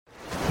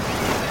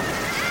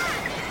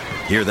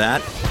Hear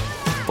that?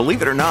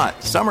 Believe it or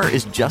not, summer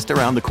is just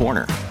around the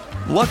corner.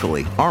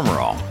 Luckily, Armor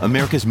All,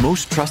 America's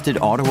most trusted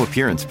auto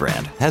appearance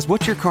brand, has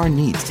what your car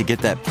needs to get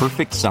that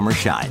perfect summer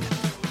shine.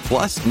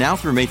 Plus, now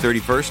through May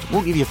 31st,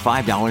 we'll give you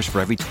 $5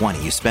 for every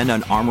 $20 you spend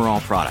on Armor All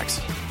products.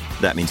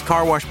 That means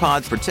car wash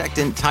pods,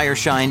 protectant, tire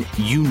shine,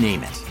 you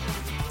name it.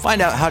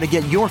 Find out how to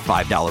get your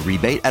 $5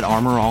 rebate at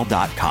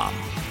armorall.com.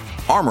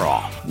 Armor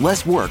All,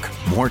 less work,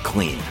 more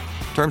clean.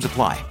 Terms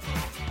apply.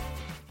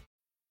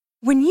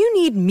 When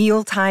you need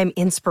mealtime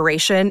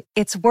inspiration,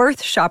 it's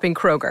worth shopping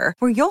Kroger,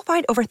 where you'll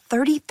find over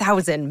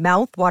 30,000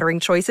 mouth-watering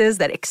choices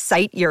that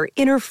excite your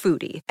inner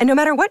foodie. And no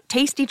matter what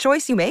tasty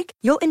choice you make,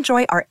 you'll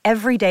enjoy our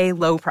everyday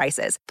low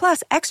prices,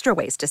 plus extra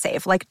ways to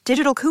save, like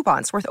digital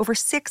coupons worth over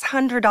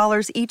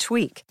 $600 each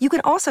week. You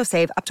can also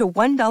save up to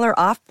 $1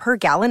 off per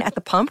gallon at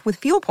the pump with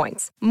fuel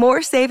points.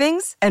 More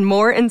savings and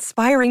more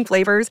inspiring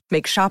flavors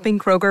make shopping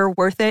Kroger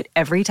worth it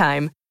every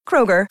time.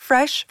 Kroger,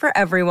 fresh for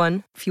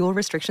everyone. Fuel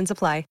restrictions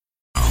apply.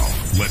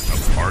 Let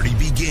the party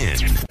begin.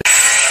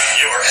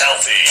 Your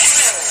healthy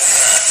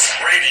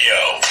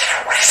radio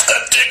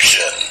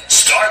addiction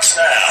starts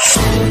now.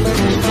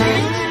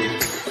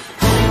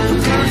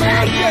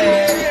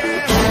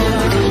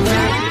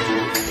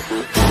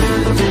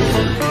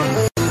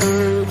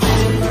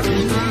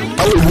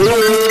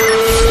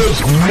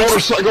 It's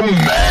Motorcycle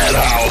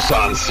Madhouse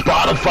on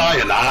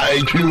Spotify and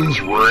iTunes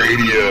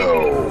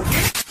Radio.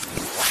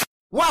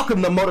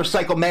 Welcome to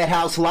Motorcycle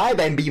Madhouse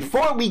Live, and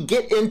before we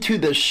get into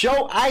the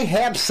show, I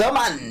have some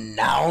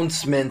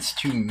announcements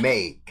to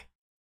make.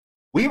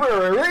 We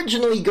were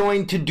originally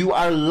going to do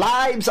our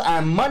lives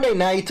on Monday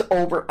nights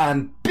over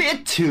on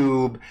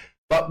BitTube,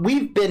 but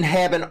we've been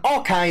having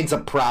all kinds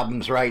of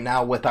problems right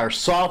now with our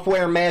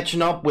software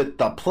matching up with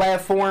the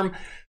platform.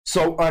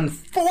 So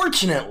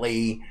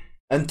unfortunately,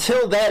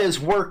 until that is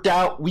worked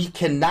out, we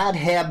cannot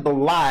have the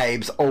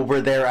lives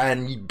over there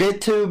on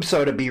BitTube,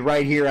 so it'll be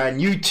right here on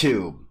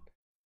YouTube.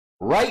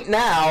 Right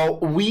now,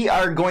 we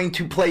are going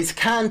to place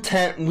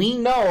content we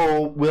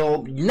know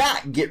will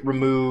not get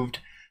removed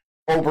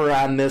over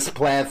on this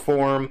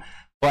platform,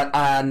 but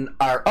on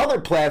our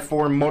other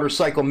platform,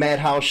 Motorcycle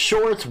Madhouse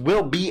Shorts,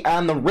 will be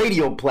on the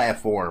radio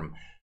platform.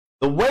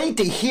 The way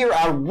to hear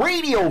our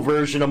radio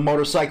version of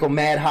Motorcycle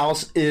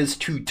Madhouse is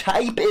to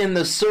type in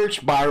the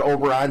search bar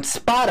over on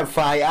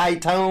Spotify,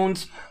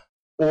 iTunes,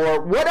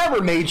 or whatever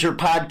major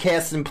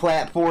podcasting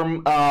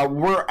platform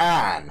we're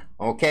on.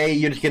 Okay,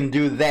 you can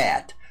do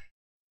that.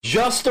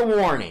 Just a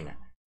warning,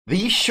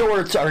 these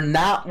shorts are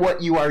not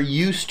what you are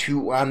used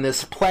to on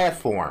this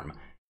platform.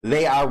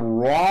 They are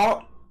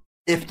raw,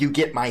 if you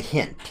get my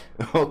hint,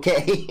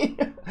 okay?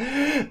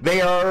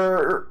 They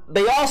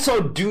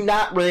also do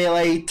not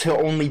relate to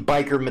only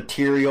biker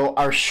material.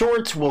 Our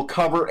shorts will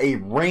cover a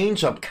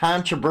range of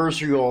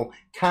controversial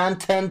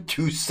content,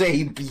 to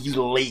say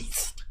the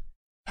least.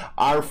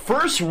 Our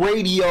first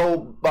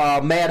radio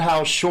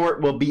Madhouse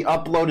short will be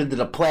uploaded to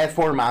the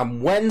platform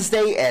on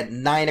Wednesday at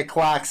 9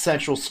 o'clock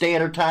Central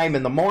Standard Time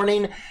in the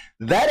morning.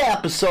 That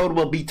episode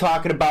will be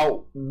talking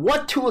about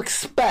what to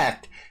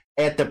expect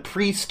at the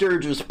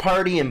Pre-Sturgis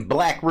party in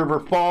Black River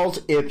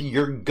Falls if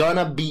you're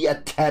gonna be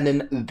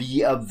attending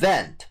the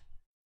event.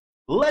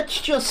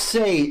 Let's just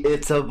say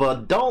it's of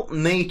adult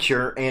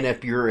nature, and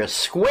if you're a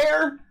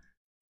square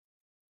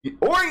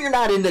or you're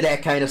not into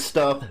that kind of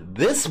stuff,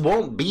 this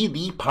won't be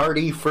the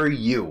party for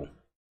you.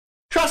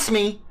 Trust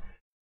me,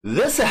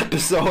 this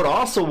episode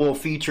also will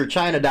feature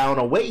China Down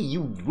a way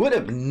you would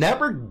have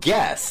never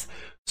guessed.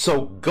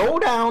 So go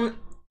down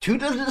to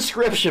the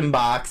description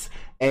box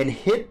and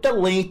hit the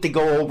link to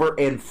go over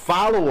and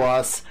follow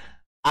us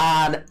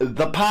on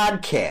the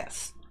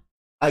podcast.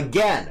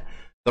 Again,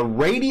 the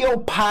radio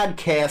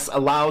podcast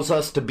allows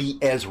us to be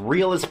as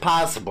real as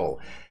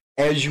possible.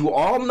 As you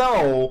all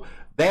know,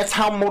 that's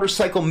how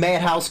Motorcycle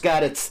Madhouse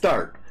got its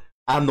start,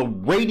 on the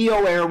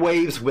radio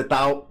airwaves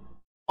without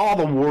all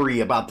the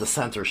worry about the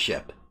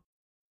censorship.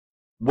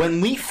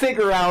 When we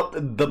figure out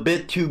the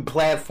BitTube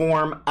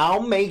platform,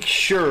 I'll make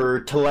sure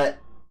to let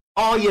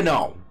all you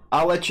know.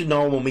 I'll let you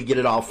know when we get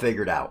it all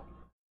figured out.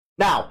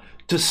 Now,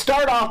 to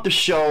start off the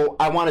show,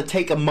 I want to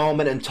take a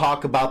moment and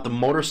talk about the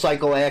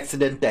motorcycle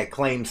accident that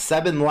claimed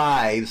 7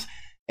 lives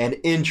and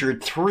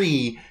injured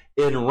 3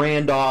 in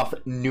Randolph,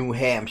 New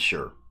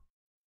Hampshire.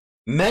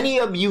 Many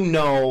of you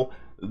know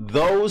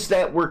those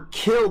that were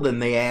killed in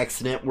the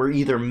accident were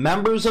either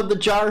members of the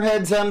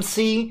Jarheads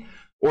MC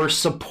or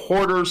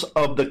supporters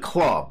of the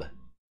club.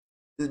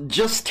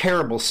 Just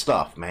terrible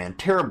stuff, man.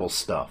 Terrible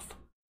stuff.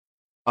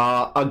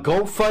 A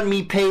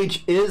GoFundMe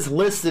page is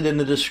listed in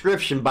the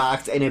description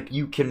box, and if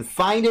you can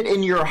find it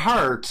in your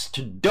hearts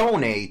to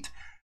donate,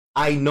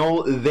 I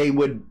know they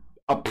would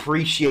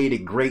appreciate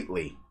it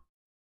greatly.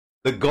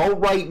 The goal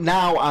right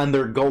now on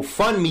their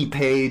GoFundMe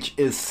page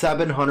is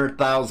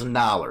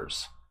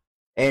 $700,000.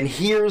 And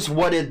here's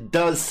what it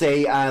does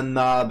say on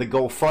the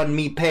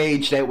GoFundMe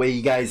page, that way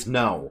you guys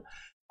know.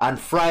 On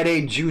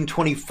Friday, June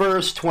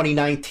 21st,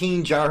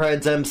 2019,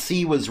 Jarheads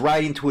MC was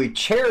riding to a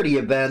charity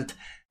event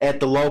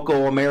at the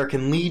local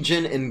American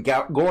Legion in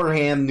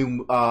Gorham,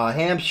 New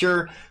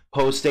Hampshire,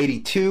 Post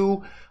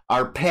 82,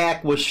 our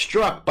pack was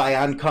struck by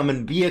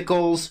oncoming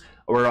vehicles,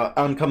 or an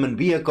oncoming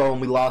vehicle,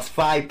 and we lost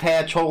 5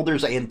 patch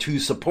holders and 2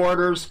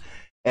 supporters,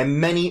 and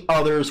many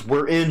others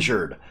were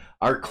injured.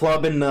 Our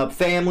club and the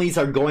families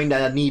are going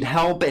to need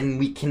help, and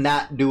we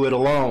cannot do it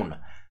alone.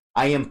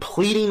 I am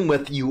pleading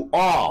with you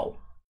all.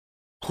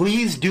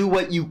 Please do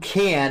what you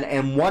can,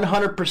 and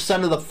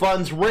 100% of the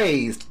funds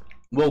raised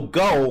will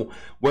go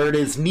where it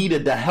is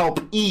needed to help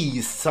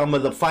ease some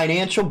of the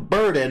financial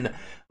burden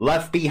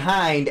left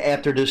behind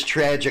after this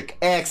tragic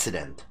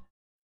accident.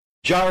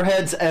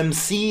 Jarhead's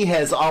MC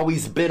has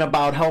always been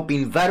about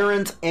helping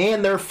veterans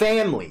and their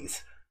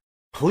families.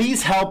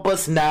 Please help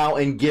us now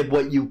and give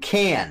what you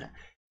can.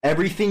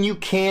 Everything you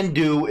can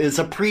do is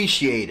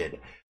appreciated.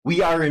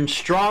 We are in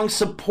strong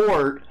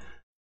support.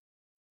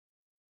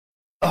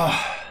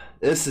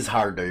 This is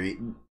hard to read.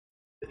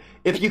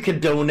 If you can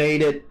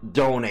donate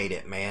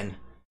it, man.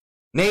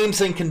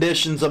 Names and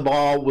conditions of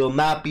all will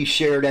not be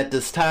shared at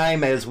this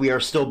time, as we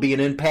are still being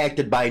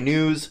impacted by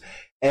news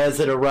as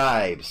it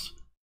arrives.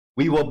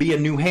 We will be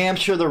in New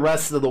Hampshire the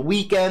rest of the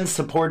weekend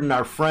supporting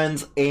our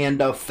friends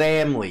and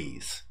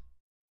families.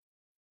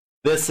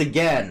 This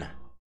again,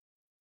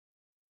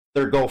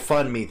 their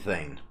GoFundMe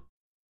thing.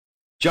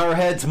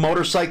 Jarhead's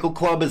Motorcycle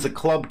Club is a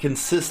club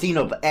consisting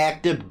of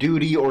active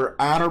duty or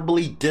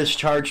honorably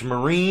discharged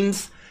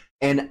Marines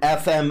and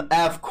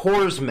FMF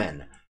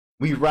corpsmen.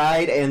 We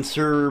ride and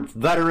serve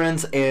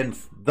veterans and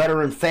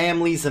veteran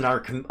families in our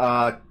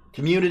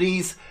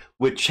communities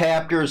with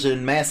chapters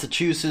in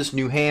Massachusetts,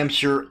 New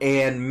Hampshire,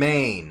 and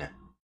Maine.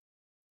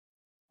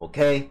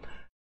 Okay?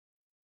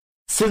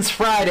 Since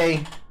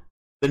Friday,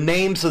 the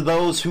names of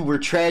those who were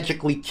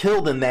tragically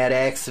killed in that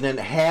accident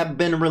have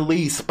been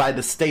released by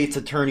the state's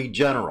Attorney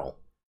General.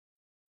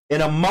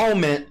 In a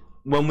moment,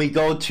 when we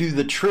go to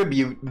the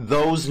tribute,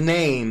 those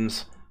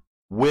names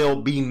will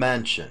be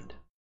mentioned.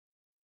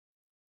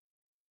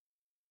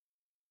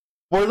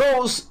 For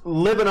those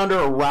living under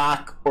a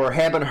rock or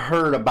haven't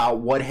heard about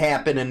what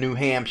happened in New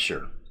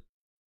Hampshire,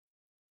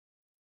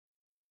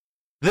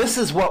 this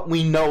is what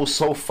we know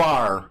so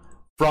far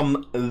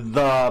from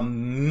the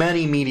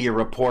many media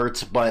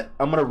reports, but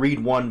I'm going to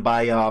read one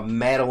by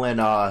Madeline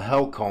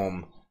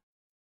Helcomb,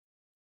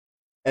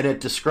 and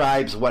it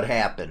describes what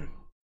happened.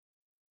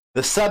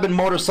 The 7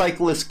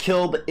 motorcyclists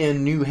killed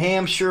in New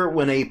Hampshire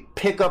when a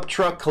pickup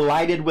truck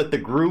collided with the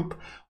group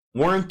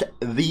weren't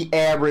the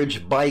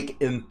average bike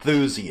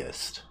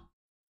enthusiast.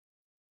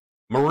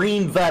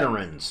 Marine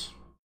veterans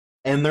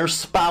and their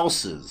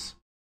spouses,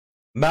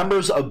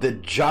 members of the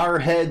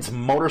Jarhead's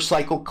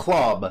Motorcycle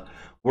Club,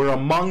 were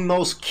among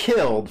those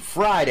killed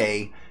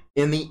Friday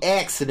in the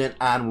accident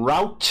on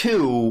Route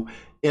 2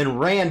 in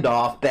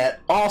Randolph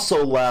that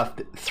also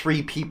left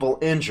 3 people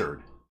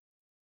injured.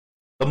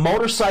 The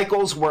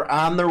motorcycles were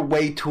on their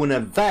way to an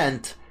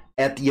event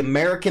at the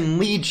American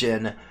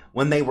Legion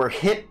when they were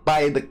hit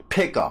by the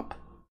pickup.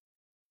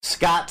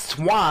 Scott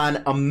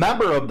Swan, a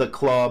member of the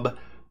club,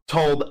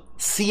 told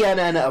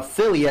CNN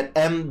affiliate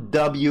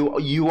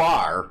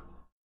MWUR,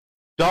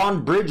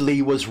 Dawn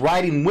Bridley was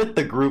riding with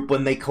the group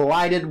when they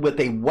collided with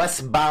a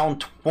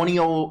westbound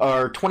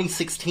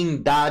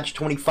 2016 Dodge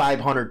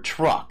 2500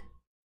 truck.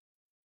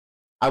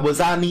 I was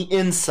on the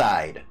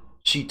inside,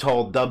 she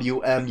told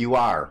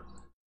WMUR.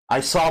 I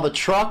saw the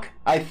truck,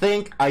 I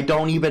think. I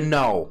don't even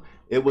know.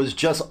 It was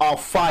just all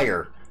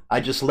fire.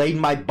 I just laid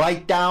my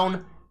bike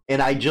down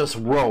and I just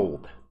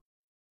rolled.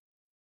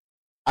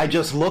 I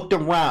just looked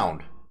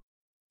around.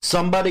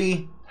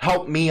 Somebody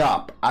help me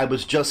up. I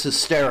was just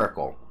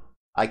hysterical.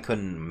 I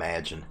couldn't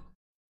imagine.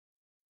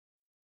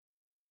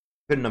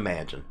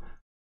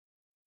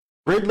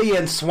 Ridley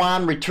and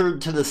Swan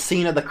returned to the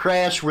scene of the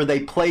crash where they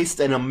placed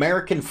an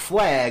American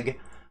flag,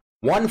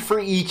 one for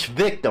each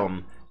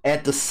victim,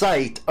 at the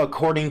site,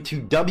 according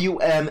to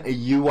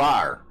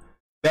WMUR.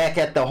 Back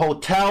at the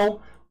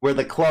hotel where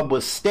the club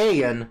was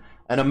staying,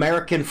 an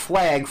American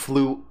flag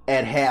flew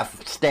at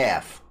half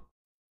staff.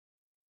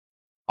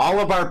 All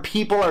of our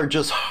people are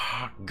just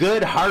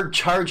good,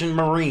 hard-charging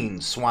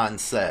Marines, Swan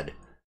said.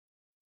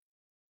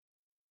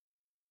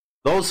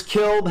 Those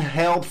killed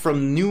hailed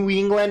from New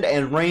England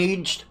and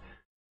ranged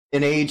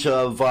in age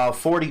of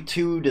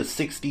 42 to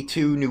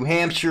 62. New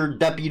Hampshire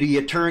Deputy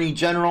Attorney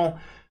General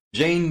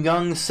Jane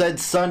Young said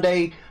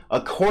Sunday,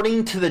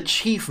 according to the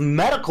chief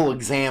medical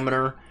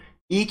examiner,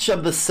 each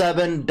of the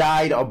 7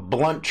 died of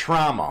blunt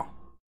trauma.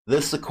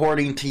 This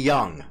according to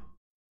Young.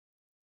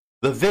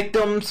 The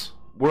victims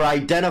were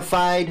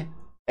identified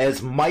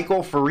as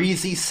Michael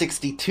Farisi,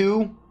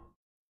 62,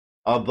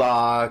 of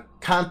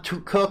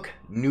Contoocook,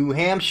 New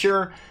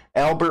Hampshire,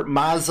 Albert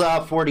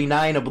Mazza,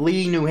 49, of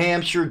Lee, New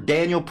Hampshire,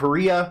 Daniel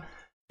Perea,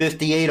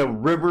 58,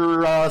 of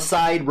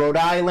Riverside, Rhode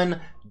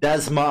Island,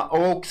 Desma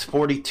Oaks,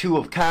 42,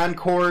 of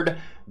Concord,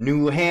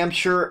 New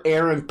Hampshire,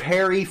 Aaron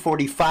Perry,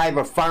 45,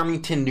 of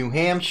Farmington, New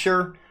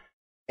Hampshire,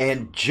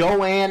 and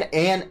Joanne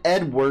and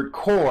Edward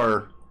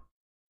Core,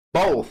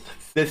 both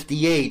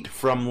 58,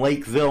 from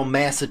Lakeville,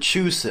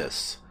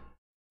 Massachusetts.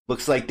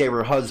 Looks like they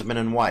were husband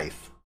and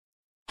wife.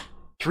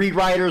 3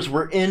 riders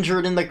were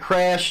injured in the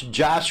crash.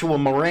 Joshua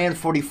Moran,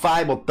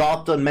 45, of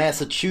Dalton,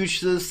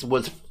 Massachusetts,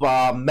 was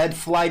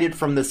med-flighted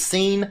from the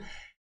scene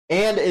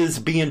and is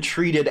being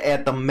treated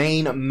at the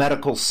Maine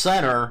Medical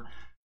Center.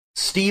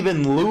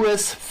 Stephen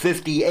Lewis,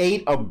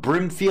 58, of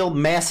Brimfield,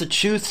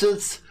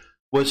 Massachusetts,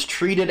 was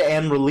treated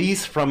and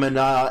released from an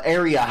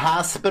area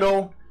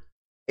hospital.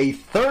 A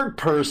third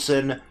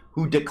person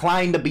who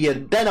declined to be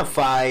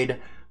identified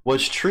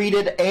was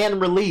treated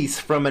and released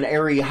from an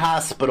area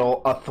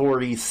hospital,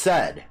 authorities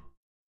said.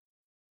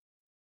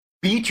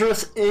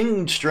 Beatrice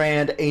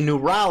Ingstrand, a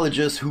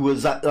neurologist who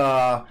was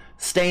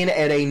staying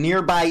at a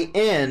nearby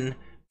inn,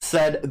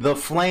 said the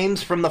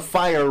flames from the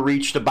fire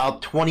reached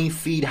about 20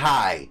 feet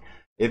high.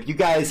 If you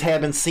guys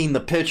haven't seen the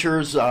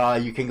pictures,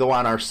 you can go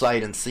on our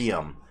site and see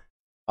them.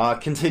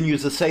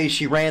 Continues to say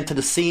she ran to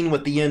the scene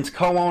with the inn's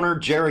co-owner,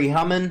 Jerry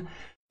Humman.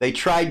 They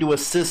tried to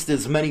assist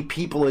as many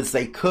people as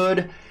they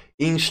could.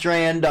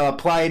 Ingstrand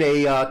applied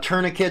a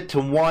tourniquet to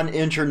one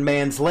injured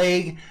man's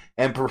leg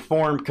and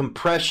performed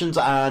compressions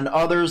on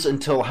others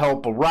until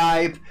help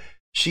arrived,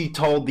 she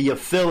told the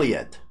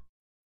affiliate.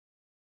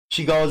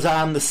 She goes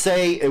on to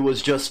say it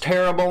was just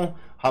terrible.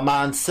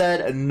 Haman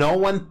said no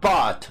one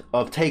thought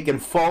of taking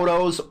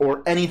photos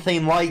or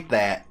anything like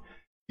that.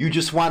 You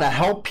just want to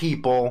help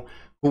people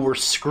who were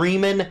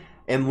screaming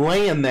and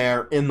laying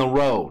there in the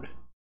road.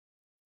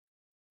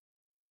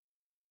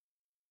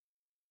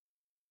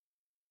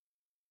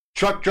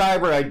 Truck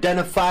driver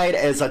identified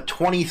as a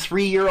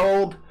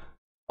 23-year-old.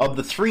 Of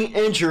the 3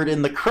 injured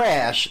in the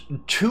crash,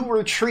 2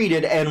 were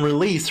treated and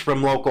released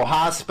from local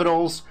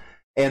hospitals,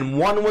 and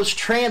 1 was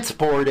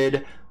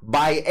transported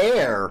by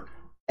air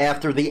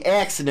after the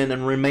accident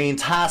and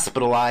remains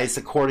hospitalized,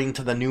 according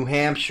to the New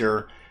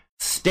Hampshire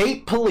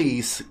State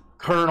Police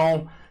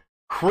Colonel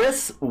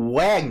Chris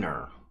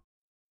Wagner.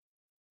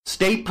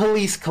 State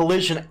Police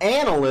collision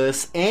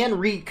analysts and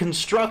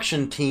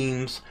reconstruction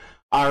teams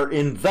are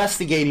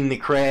investigating the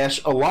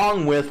crash,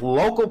 along with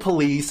local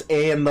police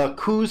and the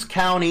Coos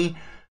County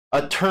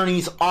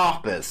Attorney's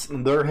Office.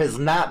 There has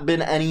not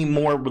been any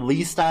more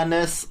released on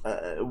this.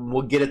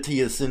 We'll get it to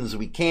you as soon as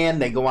we can.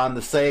 They go on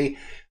to say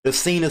the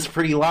scene is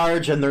pretty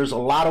large and there's a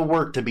lot of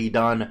work to be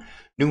done.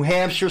 New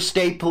Hampshire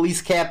State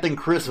Police Captain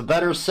Chris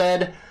Vetter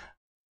said,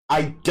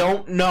 I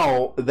don't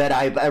know that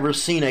I've ever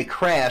seen a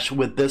crash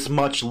with this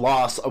much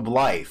loss of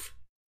life.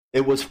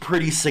 It was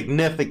pretty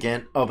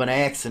significant of an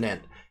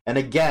accident. And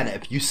again,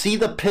 if you see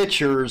the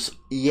pictures,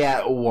 yeah,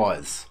 it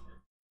was.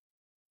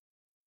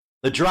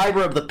 The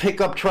driver of the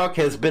pickup truck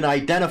has been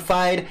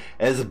identified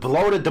as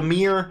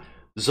Volodymyr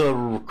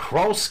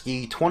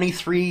Zakrowski,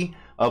 23,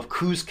 of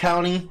Coos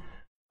County.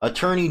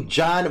 Attorney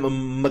John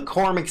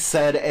McCormick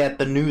said at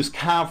the news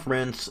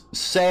conference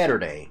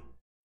Saturday.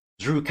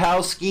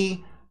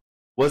 Zakrowski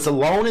was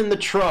alone in the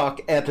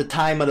truck at the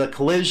time of the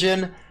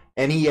collision,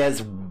 and he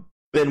has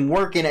been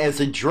working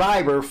as a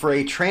driver for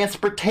a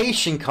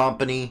transportation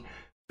company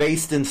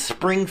based in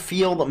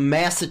Springfield,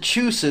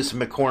 Massachusetts,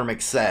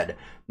 McCormick said.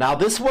 Now,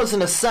 this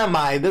wasn't a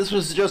semi, this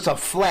was just a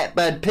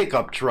flatbed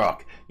pickup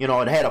truck. You know,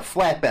 it had a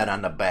flatbed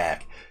on the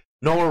back.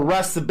 No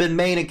arrests have been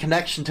made in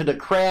connection to the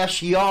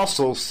crash. He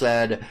also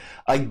said,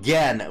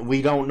 again,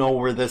 we don't know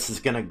where this is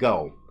going to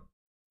go.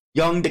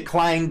 Young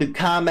declined to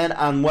comment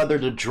on whether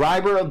the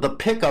driver of the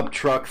pickup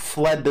truck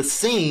fled the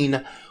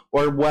scene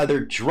or whether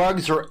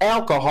drugs or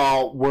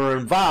alcohol were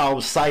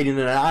involved, citing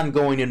an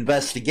ongoing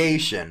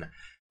investigation.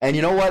 And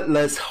you know what?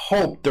 Let's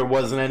hope there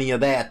wasn't any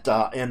of that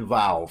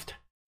involved.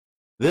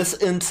 This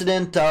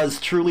incident has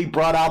truly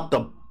brought out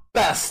the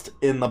best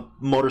in the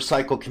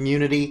motorcycle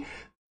community.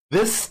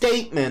 This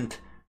statement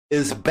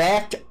is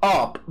backed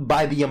up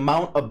by the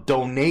amount of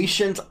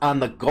donations on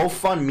the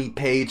GoFundMe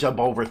page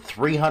of over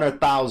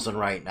 300,000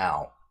 right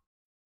now.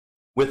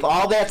 With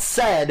all that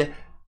said,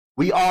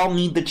 we all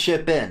need to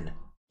chip in.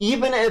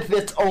 Even if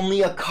it's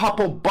only a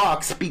couple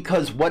bucks,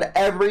 because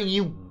whatever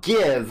you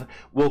give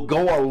will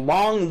go a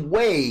long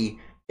way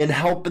in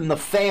helping the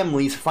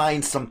families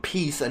find some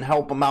peace and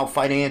help them out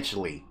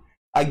financially.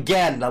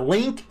 Again, the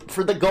link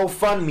for the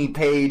GoFundMe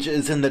page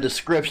is in the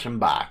description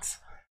box.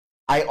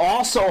 I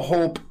also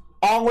hope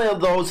all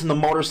of those in the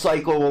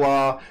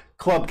motorcycle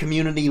club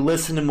community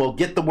listening will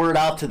get the word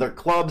out to their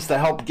clubs to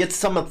help get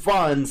some of the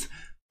funds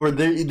for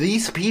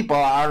these people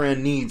are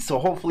in need. So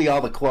hopefully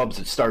all the clubs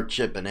would start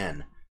chipping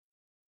in.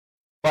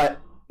 But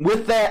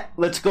with that,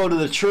 let's go to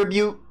the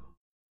tribute.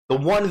 The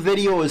one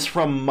video is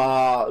from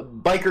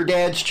Biker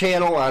Dad's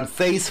channel on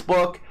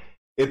Facebook.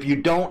 If you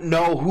don't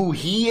know who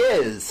he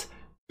is,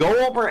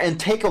 go over and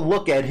take a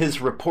look at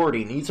his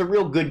reporting. He's a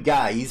real good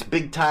guy. He's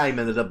big time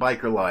into the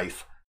biker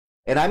life.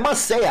 And I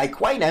must say, I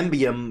quite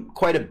envy him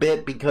quite a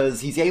bit because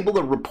he's able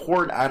to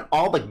report on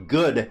all the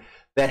good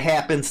that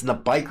happens in the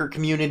biker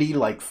community,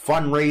 like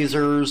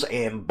fundraisers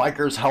and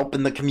bikers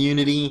helping the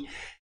community.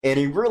 And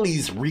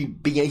he's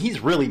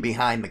really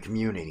behind the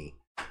community.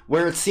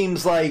 Where it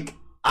seems like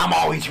I'm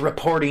always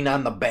reporting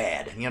on the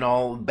bad,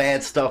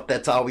 bad stuff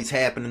that's always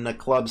happened in the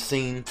club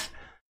scene.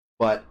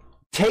 But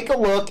take a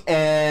look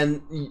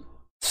and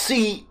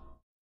see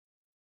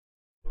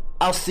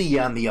I'll see you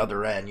on the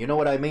other end. You know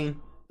what I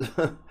mean?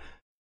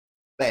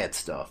 Bad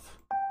stuff.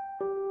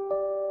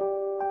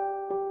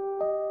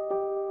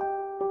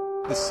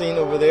 The scene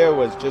over there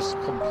was just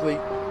complete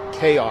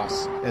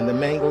chaos, and the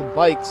mangled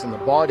bikes and the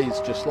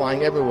bodies just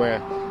lying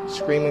everywhere,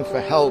 screaming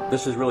for help.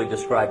 This is really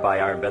described by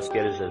our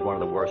investigators as one of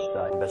the worst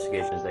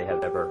investigations they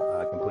have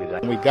ever completed.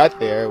 When we got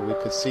there, we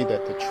could see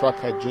that the truck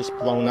had just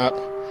blown up.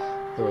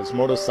 There was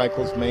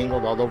motorcycles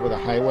mangled all over the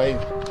highway,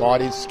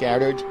 bodies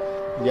scattered,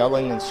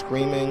 yelling and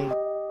screaming.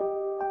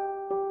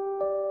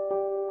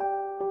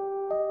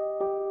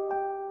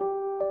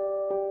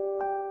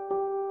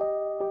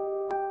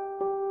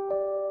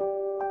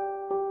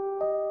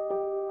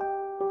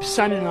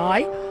 Son and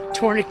I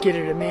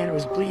tourniqueted a man who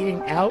was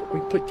bleeding out. We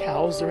put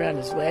towels around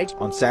his legs.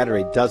 On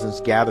Saturday, dozens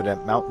gathered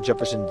at Mount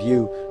Jefferson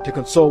View to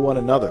console one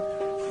another.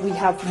 We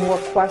have more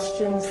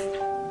questions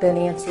than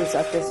answers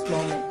at this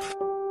moment.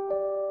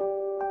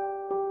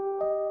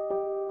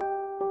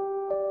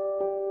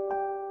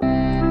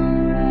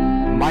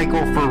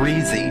 Michael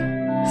Farisi,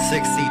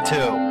 62.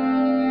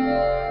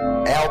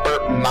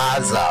 Albert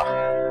Mazza,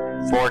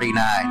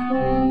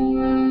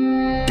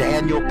 49.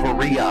 Daniel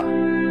Perea,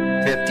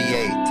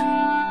 58.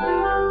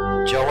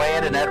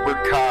 Joanne and Edward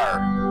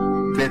Carr,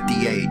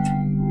 58.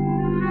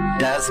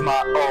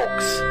 Desma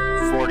Oaks,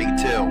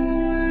 42.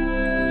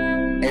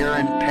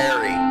 Aaron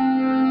Perry,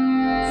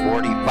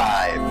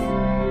 45.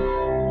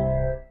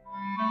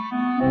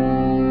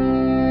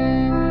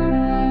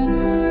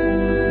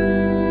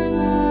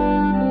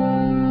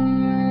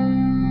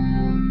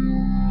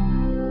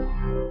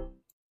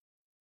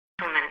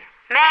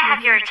 May I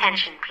have your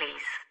attention,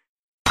 please?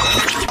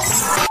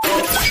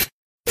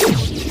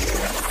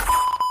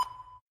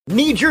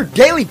 Need your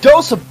daily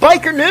dose of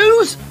biker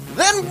news?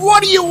 Then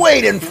what are you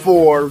waiting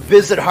for?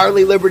 Visit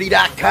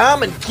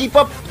HarleyLiberty.com and keep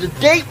up to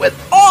date with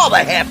all the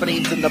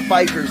happenings in the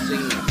biker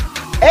scene.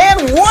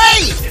 And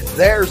wait!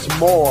 There's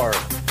more.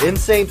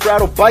 Insane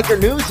Throttle Biker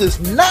News is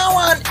now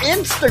on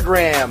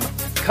Instagram.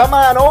 Come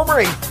on over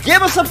and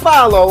give us a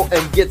follow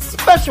and get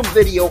special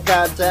video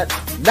content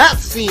not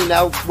seen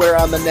elsewhere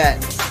on the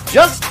net.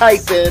 Just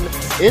type in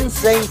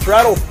Insane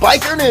Throttle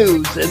Biker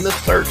News in the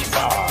search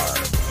bar.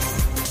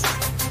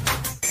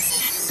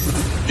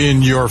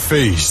 In your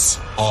face,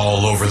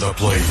 all over the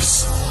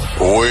place.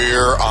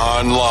 We're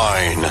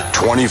online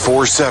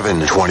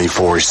 24/7,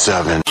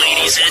 24/7.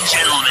 Ladies and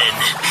gentlemen,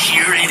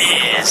 here it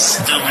is,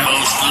 the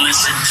most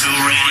listened to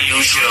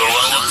radio show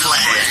on the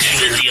planet.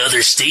 Even the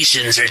other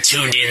stations are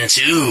tuned in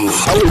too.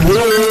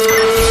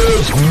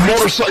 Hollywood's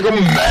Motorcycle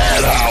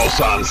Madhouse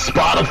on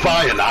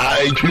Spotify and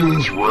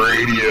iTunes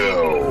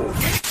Radio.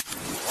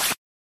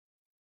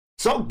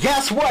 So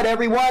guess what,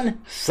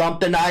 everyone?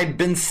 Something I've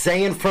been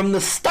saying from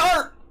the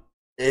start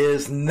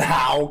is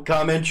now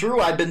coming true.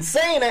 I've been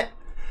saying it.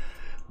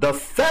 The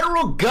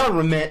federal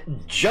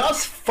government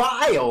just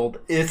filed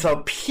its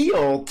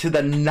appeal to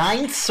the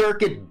Ninth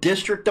Circuit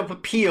District of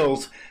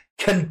Appeals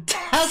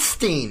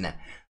contesting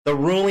the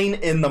ruling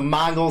in the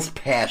Mongols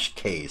Pash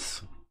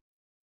case.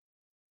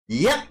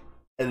 Yep,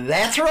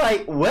 that's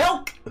right.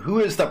 Welk, who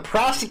is the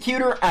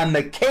prosecutor on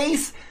the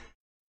case,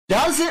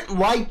 doesn't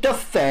like the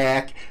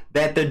fact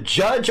that the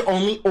judge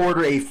only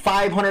ordered a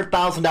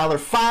 $500,000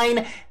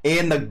 fine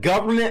and the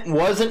government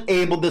wasn't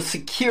able to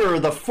secure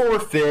the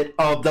forfeit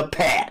of the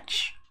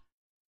patch.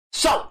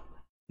 So,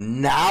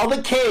 now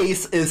the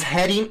case is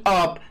heading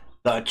up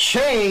the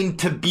chain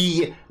to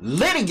be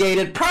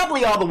litigated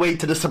probably all the way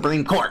to the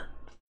Supreme Court.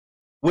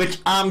 Which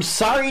I'm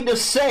sorry to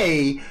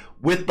say,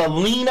 with the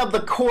lean of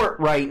the court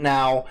right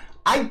now,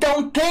 I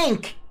don't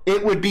think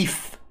it would be...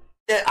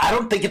 I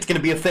don't think it's going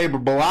to be a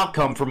favorable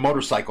outcome for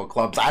motorcycle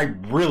clubs. I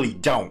really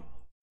don't.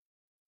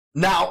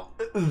 Now,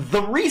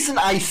 the reason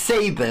I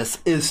say this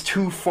is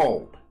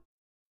twofold.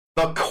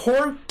 The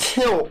court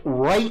tilt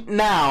right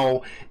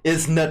now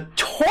is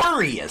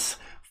notorious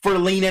for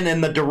leaning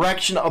in the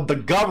direction of the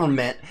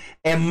government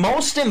and,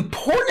 most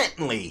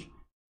importantly,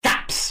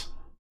 cops.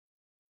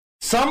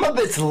 Some of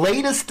its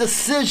latest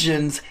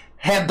decisions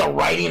have the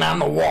writing on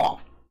the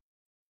wall.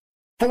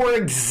 For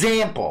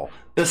example,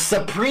 the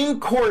Supreme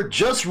Court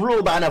just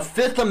ruled on a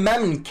Fifth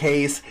Amendment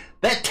case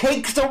that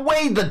takes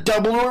away the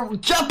double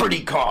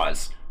jeopardy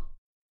clause.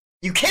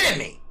 You kidding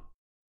me?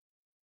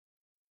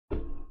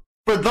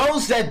 For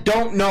those that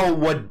don't know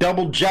what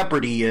double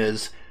jeopardy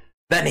is,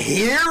 then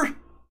here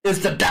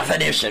is the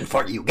definition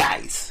for you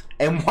guys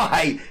and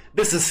why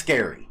this is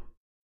scary.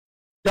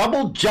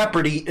 Double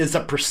jeopardy is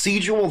a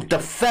procedural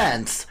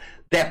defense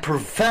that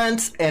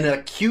prevents an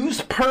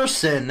accused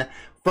person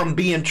from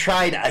being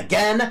tried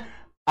again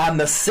on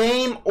the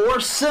same or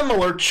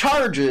similar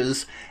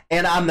charges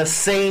and on the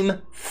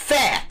same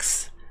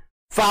facts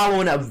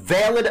following a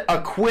valid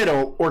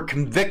acquittal or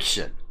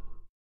conviction.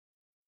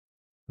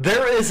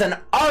 There is an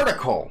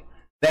article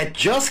that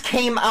just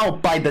came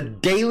out by the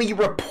Daily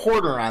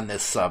Reporter on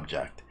this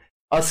subject,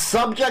 a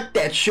subject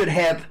that should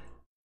have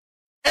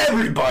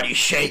everybody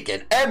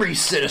shaking, every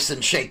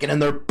citizen shaking in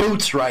their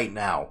boots right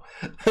now.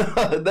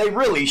 They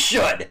really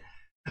should.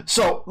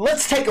 So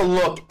let's take a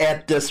look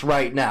at this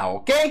right now,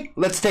 okay?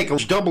 Let's take a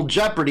double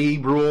jeopardy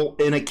rule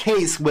in a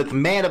case with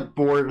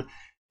Manafort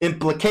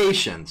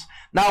implications.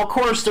 Now, of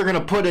course, they're going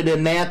to put it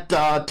in that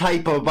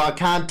type of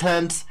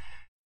content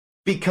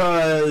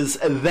because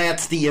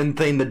that's the in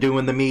thing to do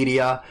in the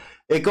media.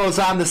 It goes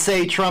on to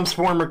say Trump's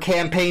former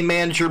campaign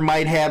manager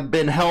might have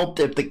been helped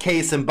if the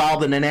case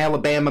involving an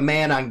Alabama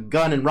man on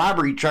gun and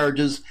robbery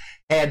charges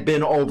had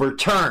been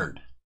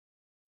overturned.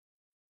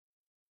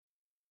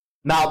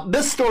 Now,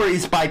 this story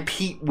is by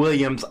Pete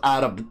Williams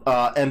out of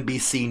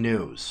NBC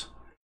News.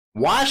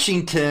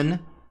 Washington,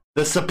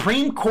 the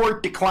Supreme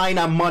Court declined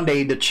on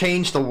Monday to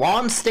change the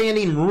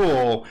long-standing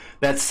rule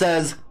that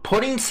says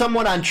putting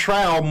someone on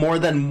trial more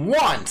than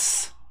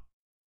once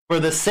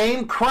for the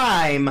same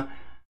crime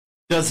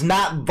does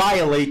not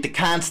violate the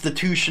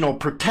constitutional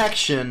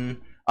protection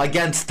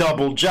against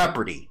double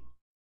jeopardy.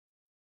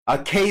 A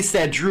case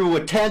that drew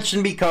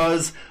attention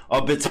because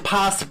of its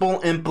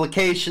possible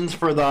implications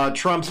for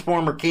Trump's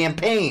former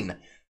campaign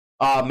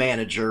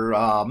manager,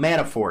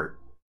 Manafort.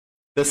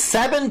 The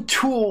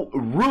 7-2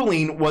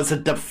 ruling was a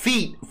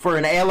defeat for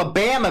an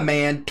Alabama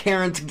man,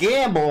 Terrence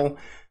Gamble,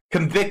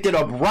 convicted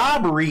of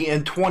robbery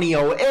in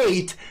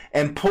 2008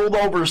 and pulled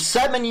over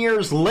 7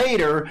 years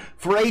later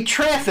for a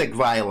traffic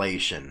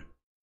violation.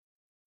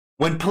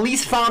 When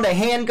police found a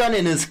handgun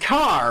in his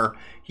car,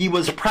 he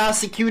was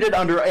prosecuted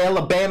under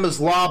Alabama's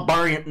law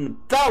barring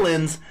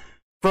felons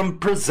from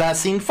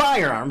possessing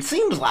firearms.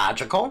 Seems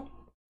logical.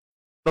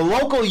 The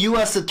local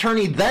U.S.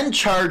 attorney then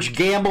charged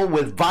Gamble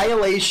with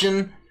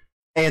violation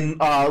and,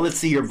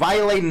 you're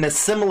violating a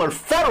similar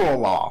federal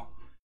law.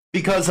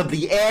 Because of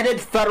the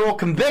added federal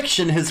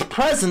conviction, his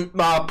present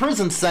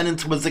prison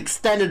sentence was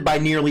extended by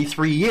nearly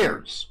 3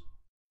 years.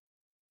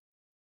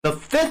 The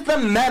Fifth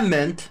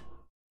Amendment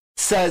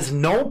says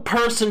no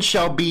person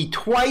shall be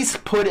twice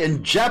put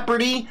in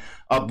jeopardy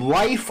of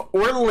life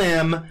or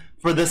limb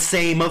for the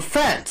same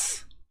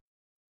offense.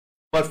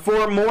 But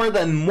for more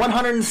than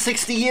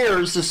 160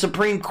 years, the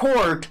Supreme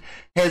Court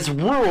has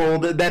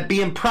ruled that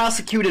being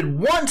prosecuted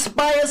once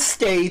by a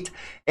state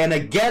and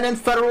again in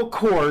federal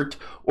court,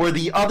 or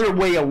the other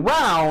way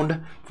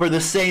around, for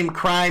the same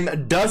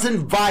crime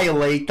doesn't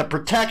violate the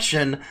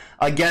protection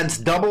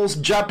against double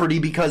jeopardy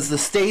because the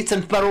states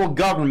and federal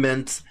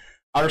governments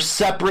are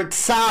separate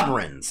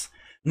sovereigns.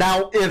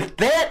 Now, if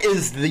that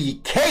is the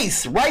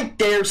case, right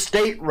there,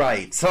 state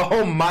rights.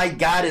 Oh my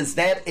God, is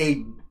that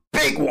a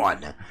big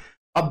one?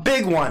 A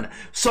big one.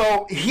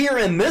 So here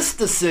in this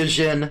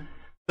decision,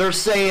 they're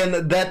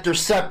saying that they're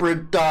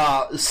separate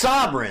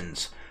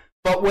sovereigns.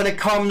 But when it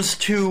comes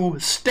to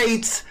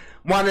states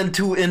wanting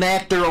to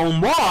enact their own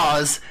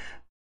laws,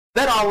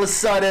 then all of a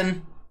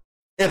sudden,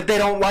 if they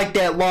don't like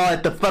that law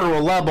at the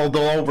federal level,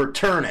 they'll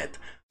overturn it.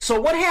 So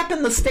what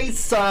happened to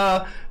states'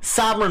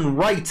 sovereign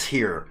rights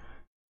here?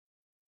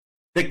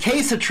 The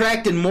case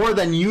attracted more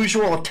than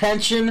usual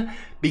attention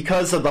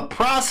because of the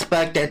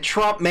prospect that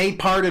Trump may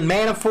pardon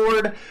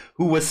Manafort,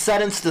 who was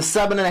sentenced to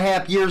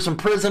 7.5 years in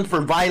prison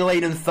for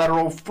violating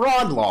federal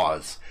fraud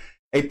laws.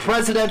 A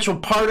presidential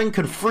pardon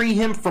could free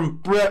him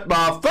from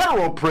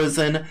federal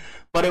prison,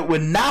 but it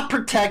would not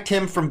protect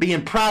him from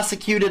being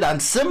prosecuted on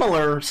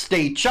similar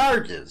state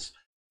charges.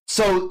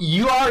 So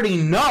you already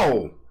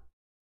know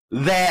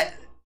that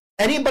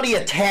anybody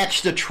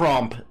attached to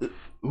Trump,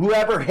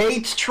 whoever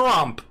hates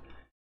Trump,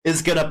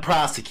 is going to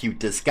prosecute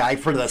this guy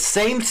for the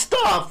same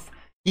stuff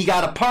he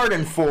got a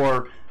pardon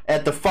for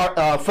at the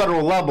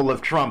federal level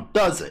if Trump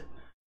does it.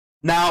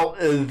 Now,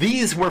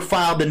 these were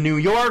filed in New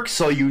York,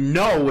 so you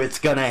know it's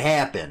going to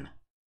happen.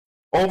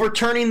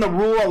 Overturning the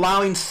rule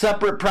allowing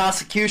separate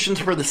prosecutions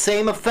for the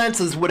same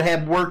offenses would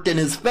have worked in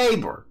his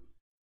favor.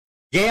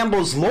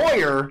 Gamble's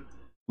lawyer,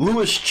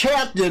 Louis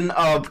Chatton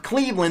of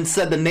Cleveland,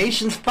 said the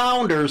nation's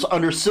founders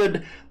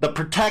understood the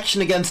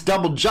protection against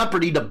double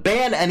jeopardy to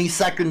ban any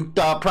second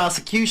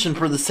prosecution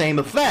for the same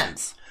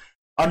offense.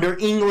 Under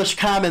English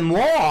common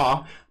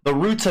law, the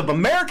roots of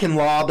American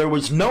law, there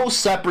was no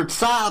separate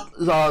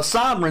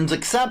sovereigns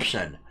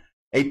exception.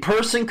 A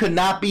person could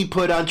not be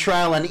put on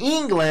trial in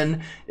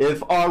England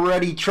if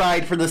already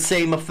tried for the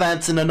same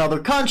offense in another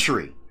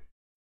country.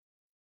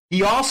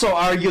 He also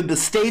argued the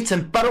states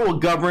and federal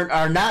government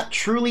are not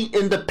truly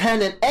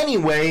independent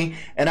anyway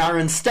and are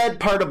instead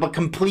part of a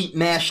complete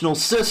national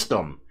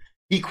system.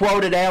 He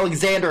quoted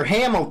Alexander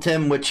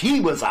Hamilton, which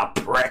he was a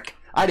prick,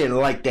 I didn't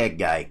like that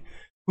guy,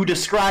 who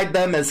described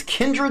them as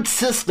kindred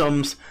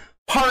systems,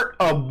 part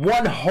of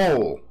one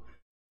whole.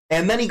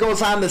 And then he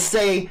goes on to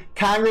say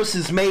Congress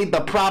has made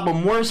the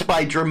problem worse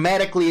by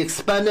dramatically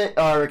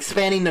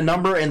expanding the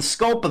number and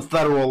scope of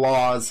federal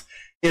laws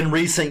in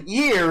recent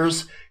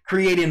years,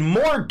 creating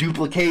more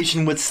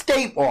duplication with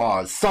state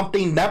laws,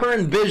 something never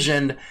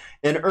envisioned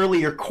in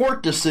earlier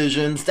court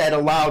decisions that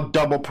allowed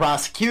double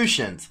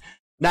prosecutions.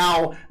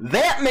 Now,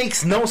 that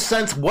makes no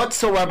sense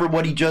whatsoever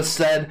what he just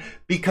said,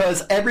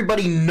 because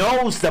everybody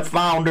knows the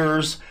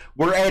founders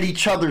were at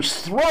each other's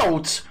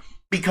throats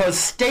because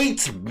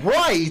states'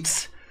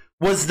 rights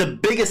was the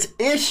biggest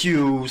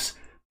issues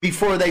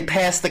before they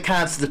passed the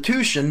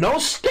Constitution. No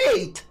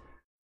state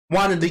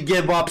wanted to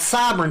give up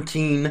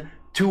sovereignty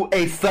to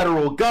a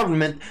federal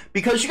government,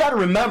 because you got to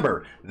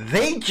remember,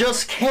 they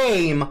just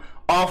came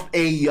off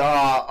a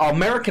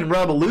American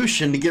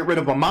Revolution to get rid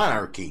of a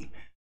monarchy.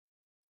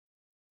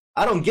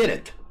 I don't get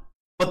it.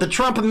 But the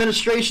Trump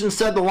administration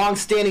said the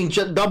long-standing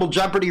double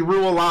jeopardy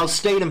rule allows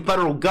state and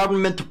federal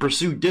government to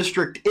pursue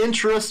district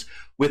interests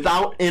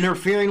without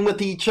interfering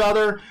with each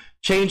other.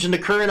 Changing the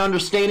current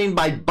understanding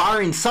by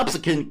barring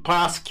subsequent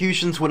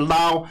prosecutions would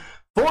allow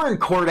foreign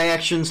court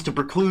actions to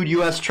preclude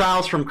U.S.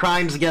 trials from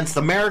crimes against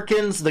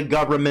Americans, the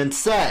government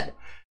said.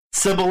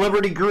 Civil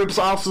liberty groups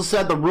also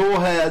said the rule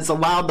has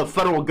allowed the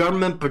federal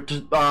government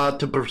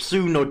to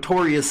pursue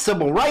notorious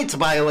civil rights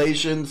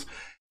violations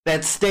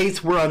that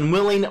states were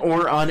unwilling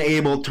or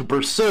unable to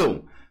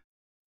pursue.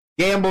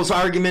 Gamble's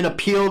argument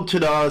appealed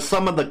to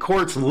some of the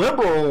court's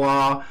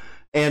liberal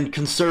and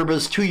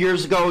conservatives 2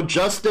 years ago.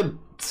 Justice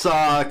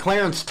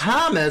Clarence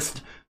Thomas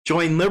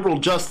joined liberal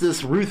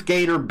Justice Ruth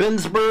Bader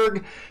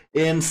Ginsburg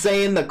in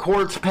saying the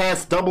court's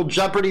past double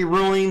jeopardy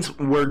rulings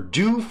were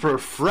due for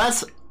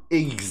fresh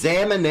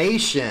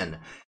examination.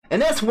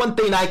 And that's one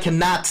thing I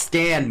cannot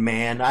stand,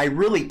 man. I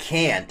really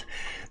can't.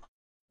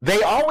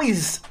 They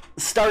always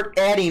start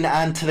adding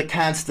on to the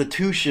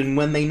Constitution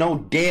when they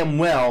know damn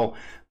well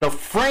the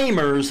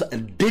framers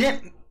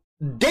didn't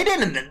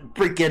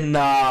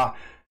freaking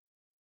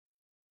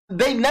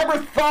they never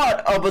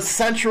thought of a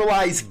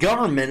centralized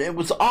government. It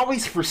was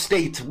always for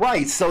states'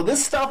 rights. So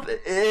this stuff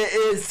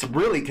is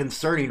really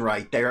concerning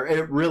right there.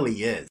 It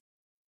really is.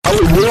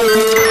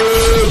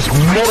 Hollywood's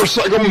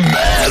Motorcycle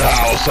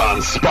Madhouse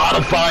on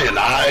Spotify and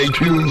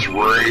iTunes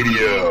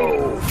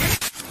Radio.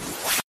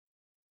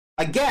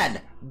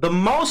 Again, the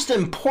most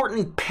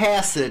important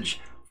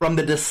passage from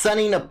the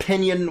dissenting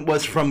opinion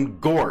was from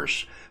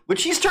Gorsh,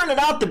 which he's turning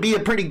out to be a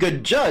pretty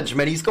good judge,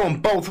 man. He's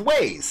going both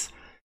ways.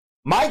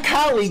 My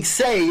colleagues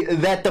say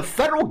that the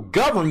federal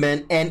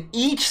government and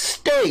each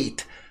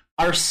state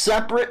are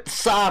separate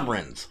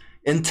sovereigns,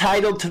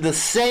 entitled to the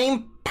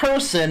same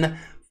person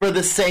for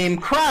the same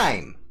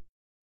crime.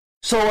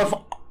 So if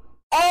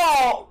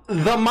all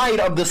the might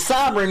of the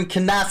sovereign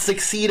cannot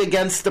succeed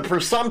against the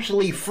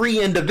presumptuously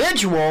free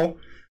individual,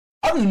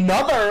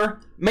 another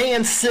may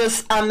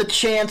insist on the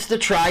chance to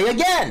try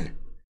again.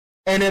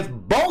 And if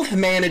both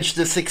manage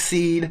to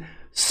succeed,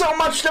 so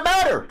much the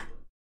better.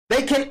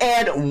 They can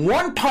add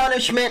one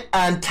punishment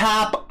on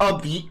top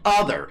of the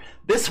other.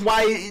 This is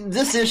why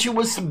this issue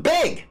was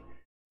big.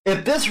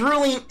 If this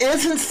ruling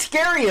isn't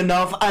scary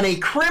enough on a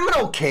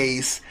criminal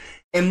case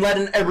and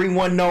letting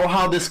everyone know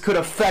how this could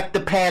affect the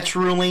patch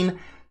ruling,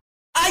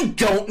 I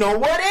don't know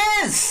what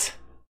is.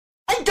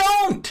 I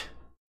don't.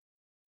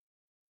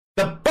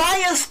 The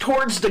bias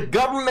towards the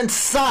government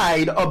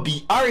side of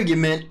the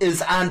argument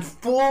is on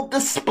full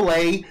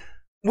display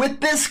with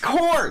this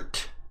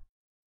court.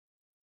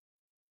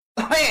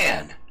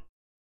 Man.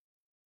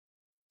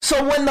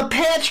 So when the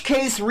patch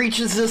case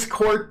reaches this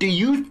court,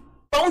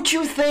 don't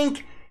you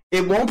think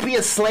it won't be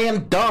a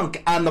slam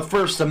dunk on the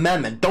First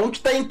Amendment? Don't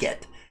think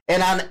it.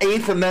 And on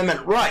Eighth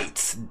Amendment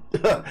rights.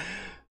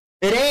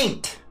 It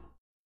ain't.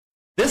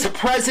 This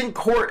present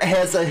court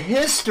has a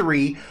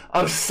history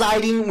of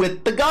siding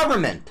with the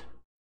government.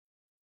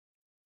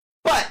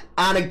 But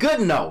on a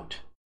good note,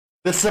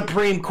 the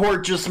Supreme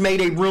Court just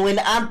made a ruling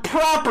on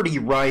property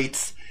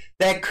rights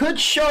that could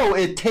show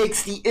it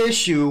takes the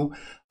issue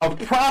of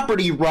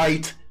property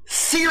rights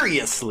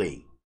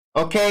seriously.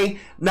 Okay?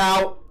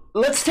 Now,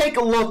 let's take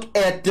a look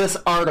at this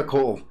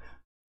article.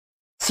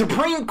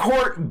 Supreme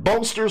Court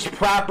bolsters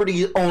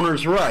property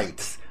owners'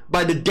 rights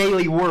by the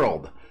Daily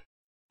World.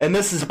 And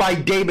this is by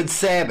David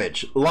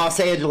Savage, Los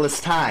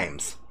Angeles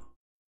Times.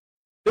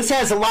 This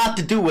has a lot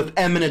to do with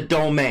eminent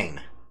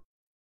domain.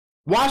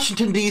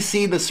 Washington,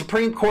 D.C., the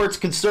Supreme Court's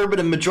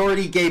conservative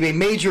majority gave a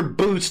major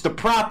boost to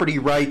property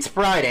rights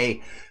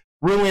Friday,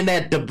 ruling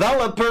that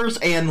developers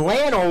and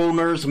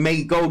landowners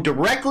may go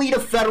directly to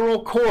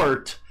federal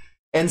court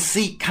and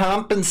seek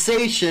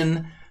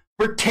compensation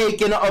for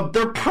taking of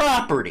their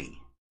property.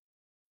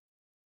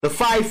 The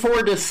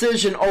 5-4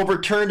 decision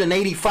overturned an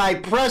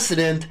 85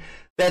 precedent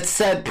that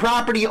said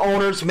property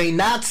owners may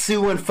not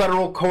sue in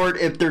federal court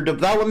if their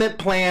development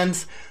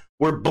plans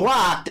were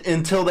blocked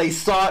until they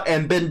sought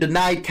and been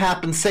denied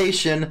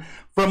compensation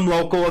from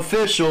local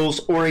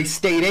officials or a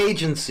state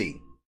agency.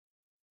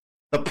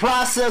 The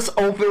process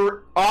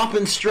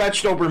often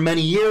stretched over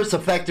many years,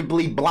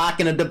 effectively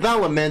blocking a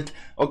development,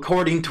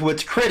 according to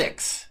its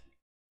critics.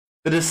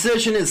 The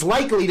decision is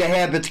likely to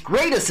have its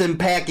greatest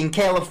impact in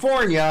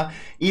California,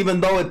 even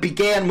though it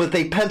began with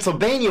a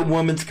Pennsylvania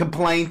woman's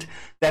complaint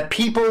that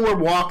people were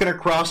walking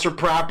across her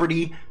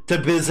property to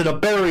visit a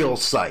burial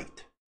site.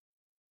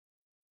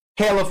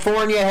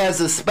 California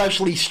has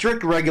especially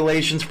strict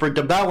regulations for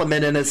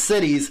development in its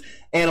cities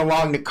and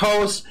along the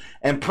coast,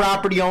 and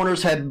property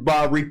owners have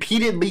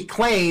repeatedly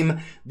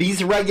claimed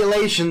these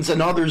regulations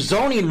and other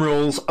zoning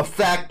rules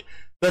affect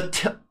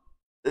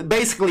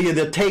basically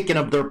the taking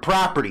of their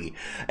property.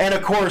 And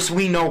of course,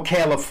 we know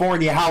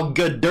California, how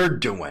good they're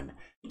doing.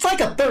 It's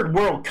like a third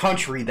world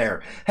country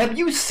there. Have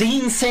you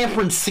seen San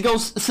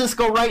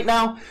Francisco right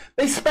now?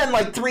 They spend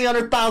like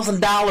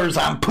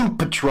 $300,000 on poop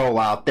patrol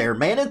out there,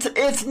 man.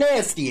 It's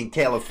nasty in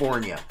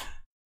California.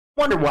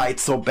 Wonder why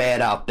it's so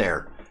bad out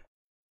there.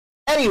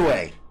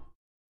 Anyway,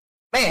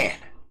 man,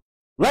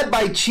 led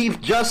by Chief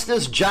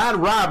Justice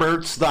John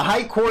Roberts, the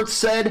High Court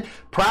said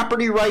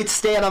property rights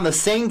stand on the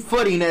same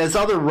footing as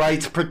other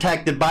rights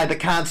protected by the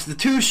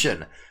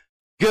Constitution.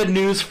 Good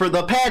news for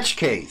the Patch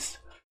case.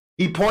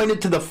 He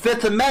pointed to the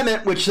Fifth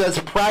Amendment, which says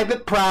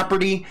private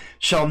property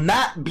shall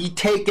not be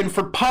taken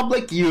for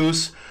public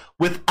use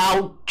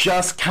without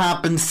just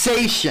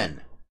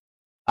compensation.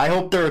 I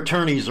hope their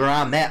attorneys are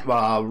on that.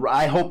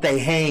 I hope they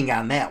hang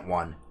on that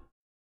one.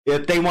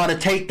 If they want to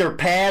take their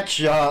patch,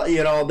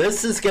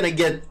 this is going to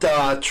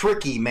get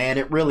tricky, man.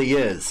 It really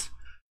is.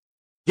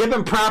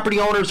 Giving property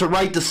owners a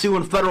right to sue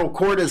in federal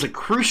court is a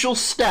crucial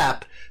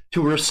step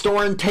to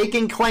restoring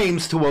taking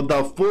claims to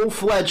the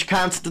full-fledged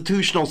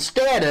constitutional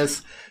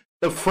status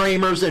the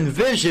framers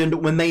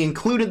envisioned when they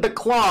included the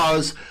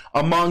clause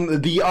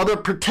among the other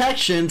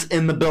protections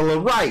in the Bill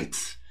of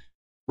Rights.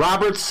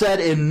 Roberts said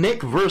in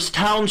Nick v.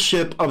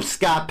 Township of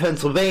Scott,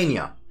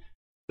 Pennsylvania,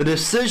 the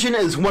decision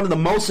is one of the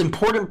most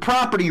important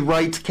property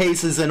rights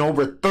cases in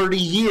over 30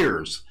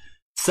 years,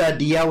 said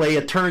the LA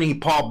attorney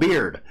Paul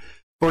Beard.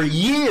 For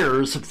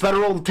years,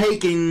 federal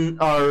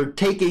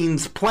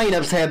takings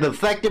plaintiffs have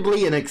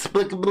effectively and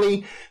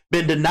inexplicably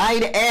been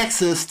denied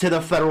access to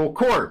the federal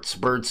courts,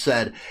 Bird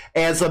said.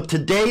 As of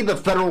today, the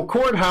federal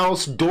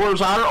courthouse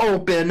doors are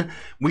open.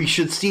 We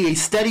should see a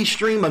steady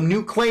stream of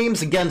new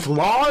claims against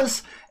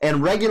laws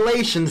and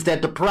regulations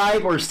that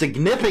deprive or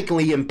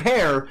significantly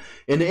impair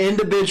an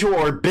individual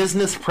or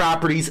business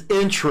property's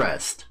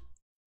interest.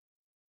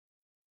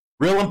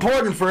 Real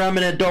important for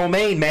eminent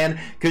domain, man,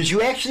 because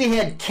you actually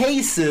had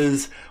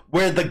cases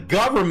where the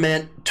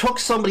government took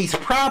somebody's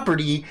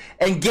property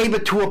and gave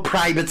it to a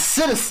private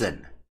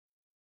citizen.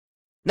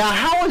 Now,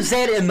 how is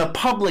that in the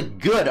public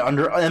good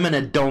under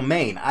eminent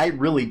domain? I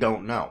really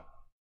don't know.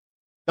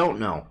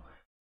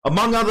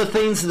 Among other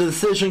things, the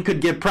decision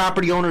could give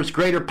property owners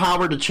greater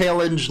power to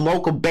challenge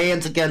local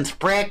bans against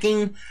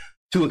fracking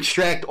to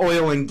extract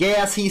oil and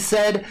gas, he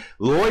said.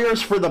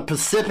 Lawyers for the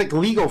Pacific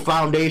Legal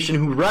Foundation,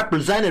 who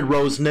represented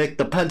Rose Nick,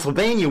 the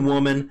Pennsylvania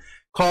woman,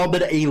 called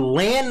it a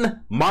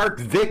landmark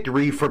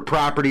victory for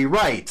property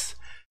rights.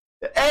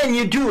 And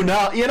you do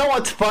know,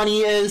 what's funny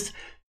is,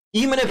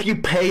 even if you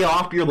pay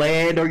off your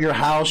land or your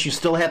house, you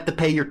still have to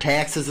pay your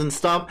taxes and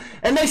stuff,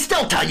 and they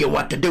still tell you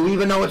what to do,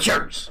 even though it's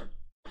yours.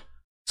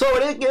 So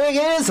it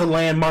is a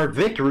landmark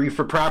victory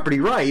for property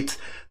rights.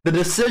 The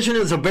decision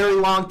is a very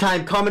long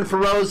time coming for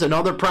Rose and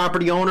other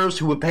property owners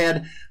who have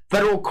had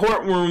federal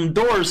courtroom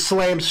doors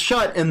slammed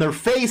shut in their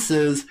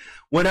faces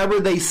whenever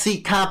they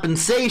seek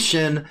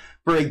compensation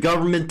for a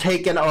government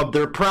taking of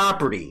their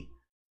property.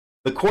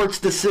 The court's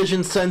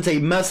decision sends a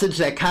message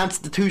that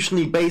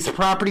constitutionally based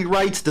property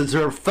rights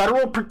deserve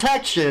federal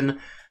protection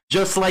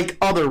just like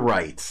other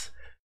rights.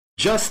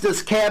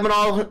 Justice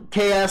Kavanaugh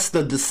cast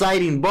the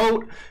deciding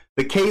vote.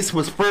 The case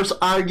was first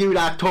argued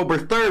October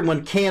 3rd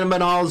when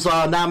Kavanaugh's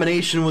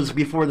nomination was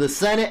before the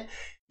Senate.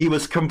 He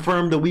was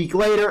confirmed a week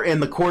later,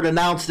 and the court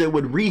announced it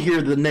would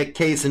rehear the Nick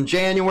case in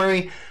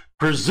January,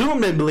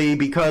 presumably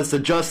because the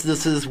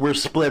justices were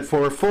split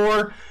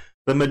 4-4.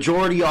 The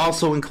majority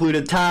also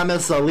included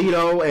Thomas,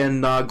 Alito,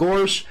 and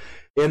Gorsuch.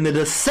 In the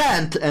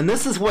dissent, and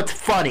this is what's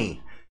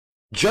funny,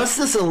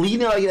 Justice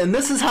Alito, and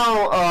this is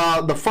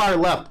how the far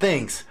left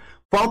thinks,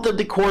 faulted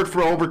the court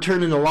for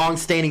overturning a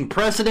long-standing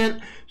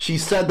precedent. She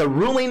said the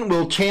ruling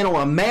will channel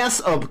a mass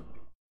of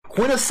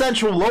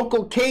quintessential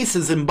local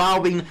cases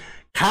involving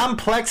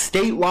complex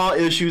state law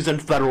issues in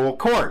federal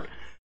court.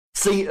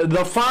 See,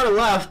 the far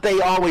left,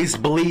 they always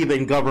believe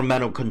in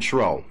governmental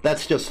control.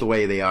 That's just the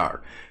way they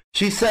are.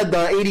 She said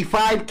the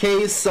 85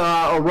 case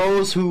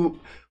arose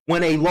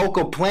when a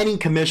local planning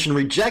commission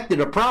rejected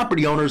a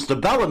property owner's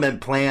development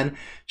plan.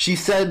 She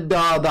said the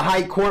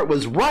High Court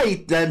was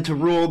right then to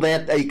rule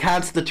that a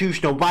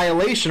constitutional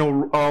violation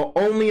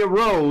only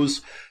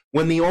arose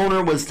when the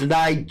owner was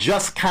denied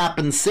just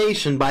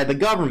compensation by the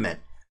government.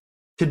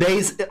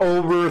 Today's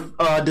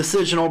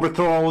decision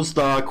overthrows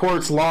the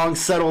court's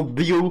long-settled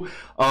view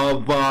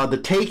of the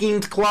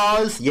takings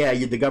clause. Yeah,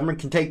 the government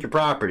can take your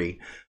property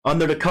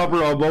under the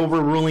cover of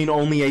overruling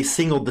only a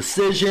single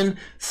decision,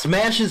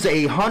 smashes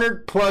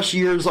 100+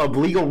 years of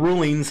legal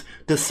rulings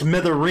to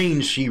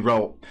smithereens, she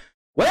wrote.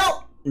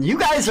 Well, you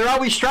guys are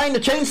always trying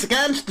to change the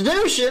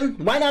Constitution.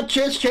 Why not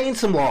just change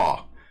some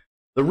law?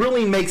 The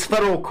ruling makes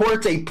federal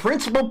courts a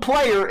principal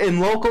player in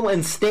local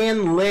and state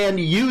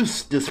land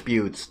use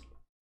disputes.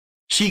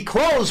 She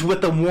closed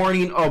with a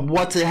warning of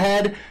what's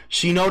ahead.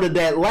 She noted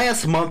that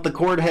last month the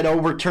court had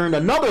overturned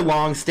another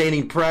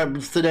long-standing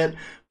precedent,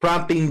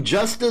 prompting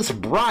Justice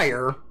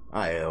Breyer,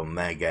 I am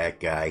that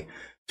guy,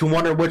 to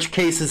wonder which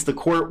cases the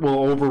court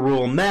will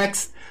overrule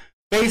next.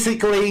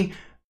 Basically,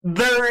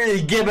 they're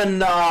giving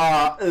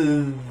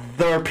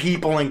their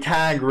people in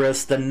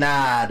Congress the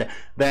nod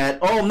that,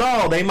 oh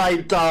no, they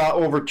might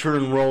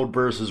overturn Roe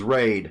versus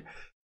Wade.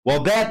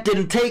 Well, that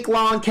didn't take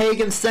long,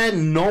 Kagan said.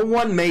 No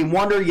one may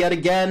wonder yet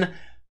again.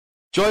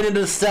 Joining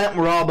the dissent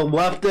were all the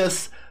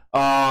leftists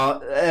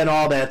and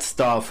all that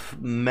stuff.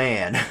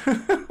 Man.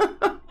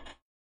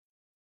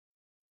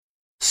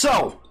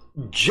 So,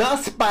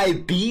 just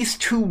by these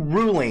two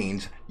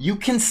rulings, you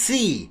can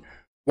see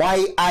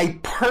why I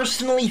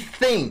personally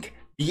think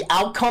the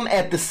outcome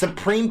at the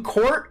Supreme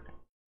Court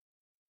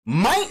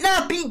might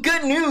not be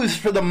good news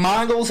for the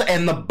Mongols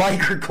and the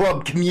biker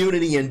club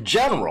community in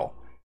general.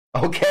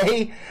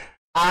 Okay?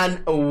 On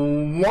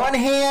one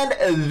hand,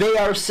 they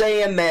are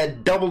saying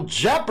that double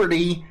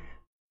jeopardy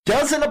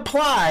doesn't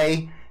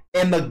apply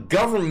and the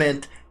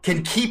government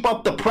can keep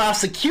up the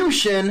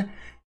prosecution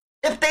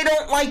if they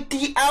don't like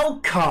the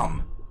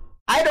outcome.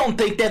 I don't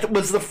think that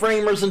was the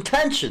framers'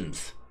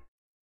 intentions.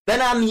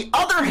 Then on the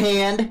other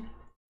hand,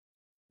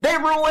 they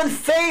rule in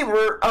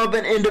favor of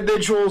an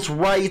individual's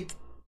right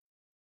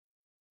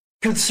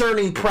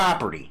concerning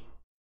property.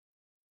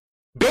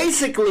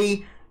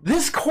 Basically,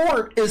 this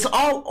court is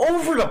all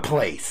over the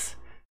place.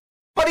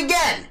 But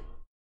again,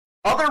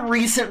 other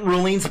recent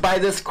rulings by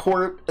this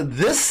court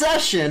this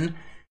session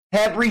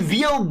have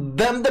revealed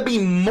them to be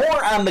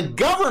more on the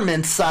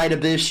government side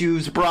of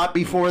issues brought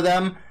before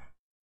them.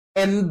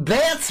 And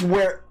that's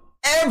where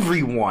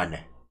everyone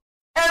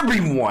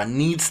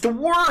needs to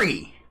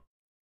worry.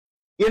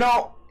 You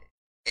know,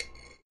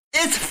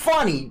 it's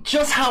funny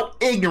just how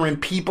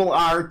ignorant people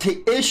are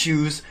to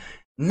issues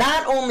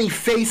not only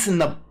facing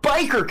the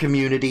biker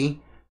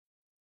community,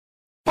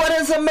 but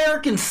as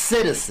American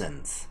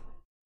citizens.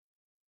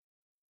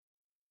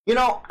 You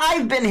know,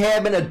 I've been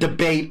having a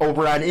debate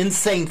over on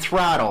Insane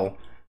Throttle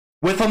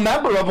with a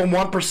member of a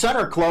One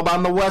Percenter Club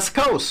on the West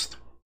Coast.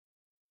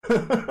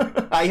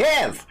 I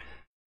have.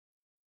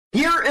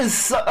 Here is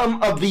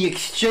some of the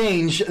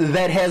exchange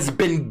that has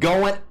been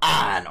going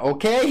on,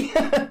 okay?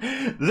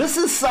 This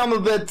is some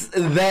of it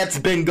that's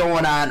been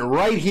going on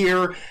right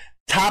here.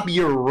 Top of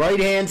your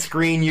right-hand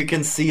screen, you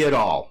can see it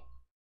all.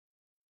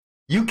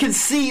 You can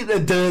see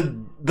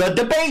the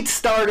debate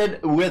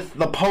started with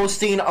the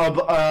posting of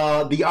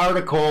the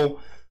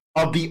article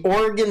of the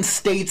Oregon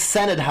State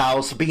Senate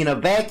House being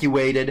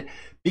evacuated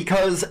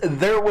because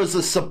there was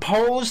a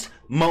supposed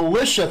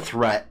militia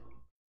threat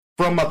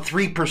from a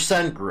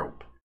 3%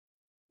 group.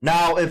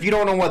 Now, if you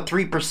don't know what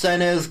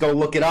 3% is, go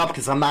look it up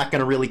because I'm not going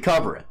to really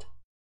cover it.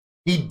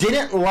 He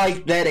didn't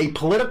like that a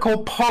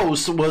political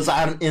post was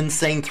on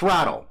Insane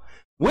Throttle,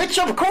 which,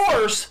 of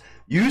course,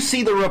 you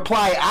see the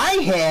reply I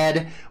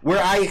had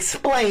where I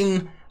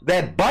explain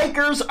that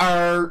bikers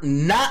are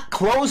not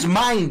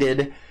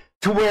close-minded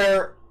to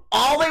where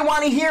all they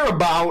want to hear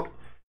about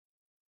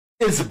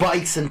is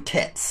bikes and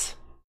tits.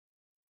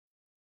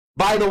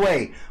 By the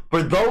way,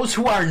 for those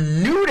who are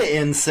new to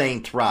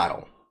Insane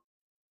Throttle,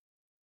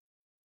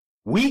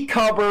 we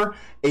cover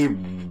a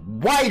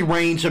wide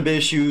range of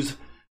issues.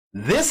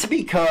 This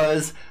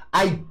because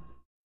I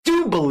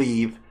do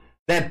believe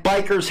that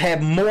bikers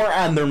have more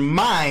on their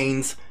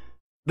minds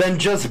than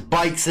just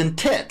bikes and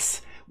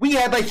tits. We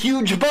have a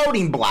huge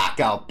voting block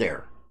out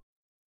there.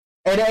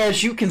 And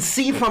as you can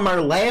see from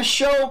our last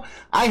show,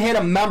 I had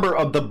a member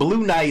of the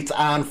Blue Knights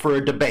on for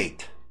a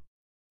debate.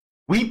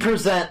 We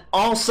present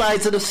all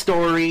sides of the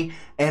story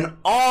and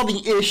all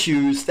the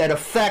issues that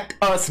affect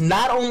us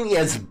not only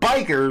as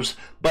bikers,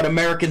 but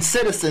American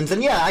citizens.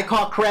 And yeah, I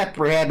caught crap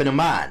for having them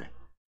on.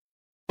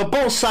 But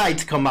both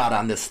sides come out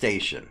on this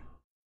station.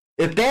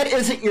 If that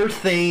isn't your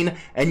thing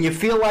and you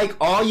feel like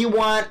all you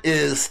want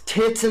is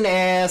tits and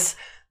ass,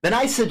 then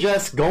I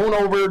suggest going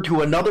over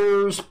to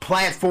another's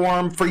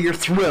platform for your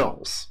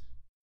thrills.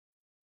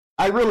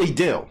 I really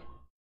do.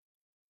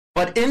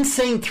 But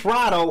Insane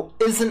Throttle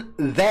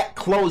isn't that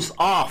closed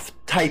off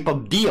type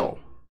of deal.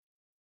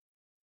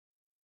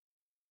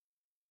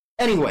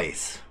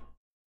 Anyways,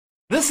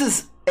 this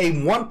is a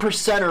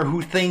 1%er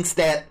who thinks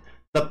that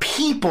the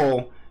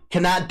people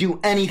cannot do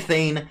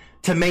anything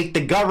to make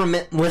the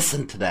government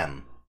listen to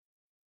them.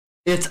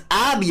 It's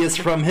obvious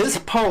from his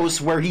post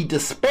where he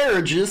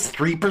disparages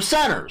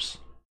 3%ers.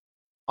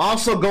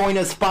 Also going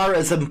as far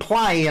as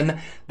implying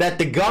that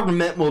the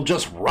government will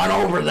just run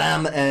over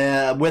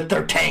them with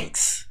their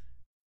tanks.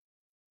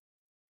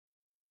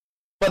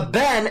 But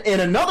then in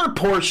another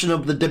portion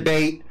of the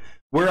debate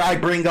where I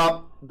bring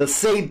up the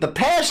Save the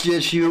Past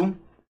issue,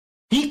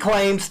 he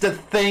claims to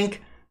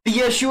think the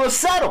issue is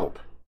settled.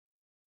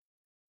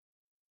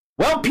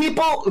 Well,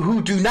 people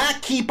who do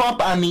not keep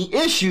up on the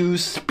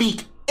issues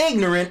speak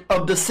ignorant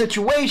of the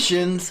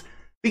situations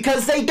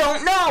because they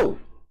don't know.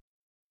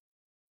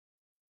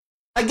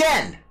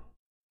 Again,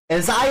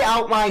 as I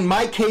outline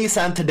my case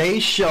on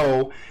today's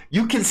show,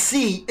 you can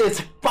see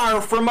it's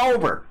far from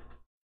over.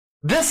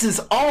 This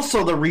is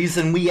also the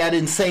reason we at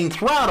Insane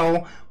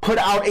Throttle put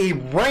out a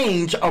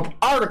range of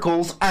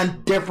articles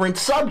on different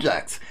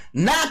subjects,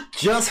 not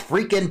just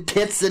freaking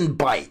tits and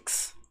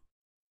bikes.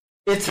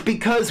 It's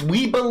because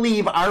we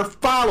believe our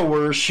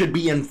followers should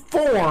be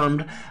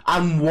informed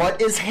on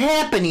what is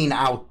happening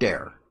out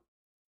there.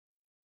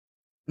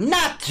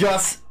 Not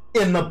just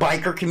in the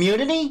biker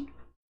community,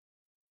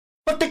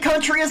 but the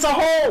country as a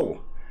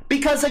whole.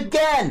 Because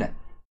again,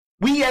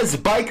 we as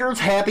bikers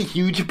have a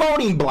huge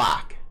voting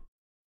bloc.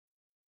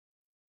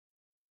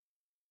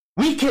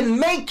 We can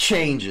make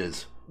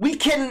changes. We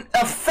can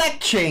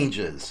affect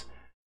changes.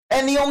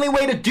 And the only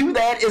way to do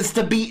that is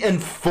to be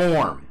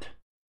informed.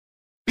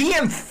 Be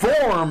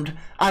informed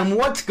on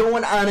what's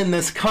going on in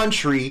this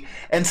country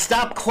and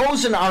stop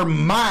closing our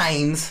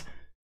minds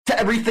to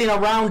everything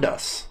around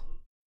us.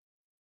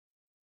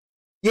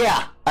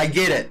 Yeah, I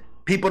get it.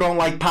 People don't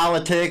like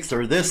politics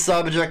or this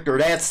subject or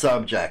that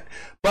subject.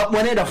 But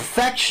when it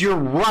affects your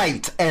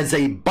rights as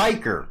a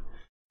biker,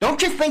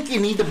 don't you think you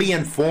need to be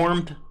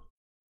informed?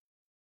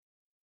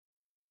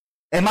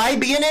 Am I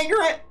being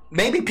ignorant?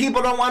 Maybe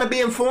people don't want to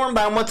be informed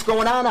on what's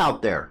going on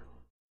out there.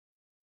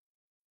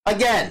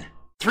 Again,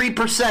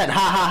 3%, ha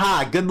ha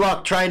ha, good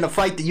luck trying to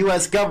fight the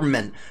U.S.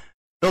 government.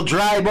 They'll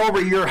drive over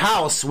your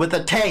house with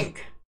a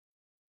tank.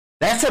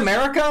 That's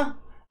America?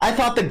 I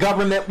thought the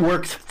government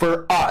works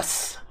for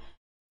us.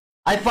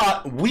 I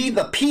thought we,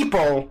 the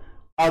people,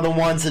 are the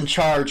ones in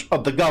charge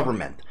of the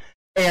government.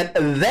 And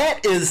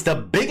that is the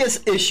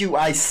biggest issue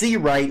I see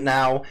right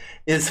now,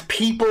 is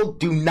people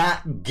do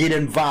not get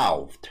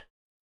involved.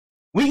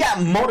 We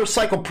got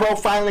motorcycle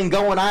profiling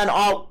going on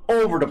all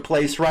over the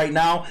place right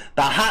now,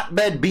 the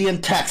hotbed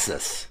being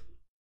Texas.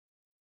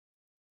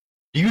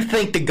 Do you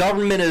think the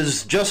government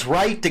is just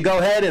right to go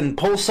ahead and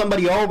pull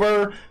somebody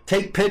over,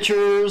 take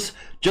pictures,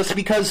 just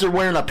because they're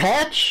wearing a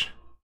patch?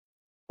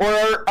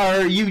 Or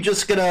are you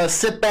just going to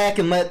sit back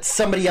and let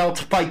somebody else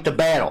fight the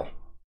battle?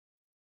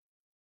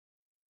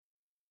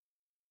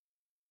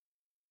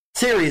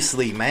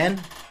 Seriously,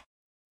 man.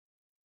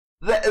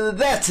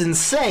 That's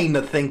insane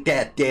to think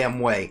that damn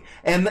way.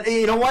 And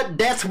you know what?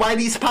 That's why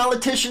these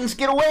politicians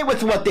get away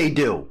with what they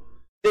do.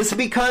 It's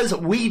because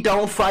we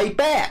don't fight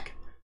back.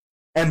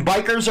 And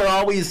bikers are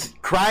always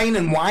crying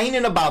and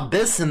whining about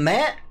this and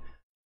that.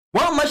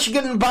 Well, unless you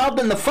get involved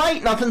in the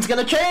fight, nothing's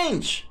going to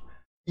change.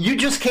 You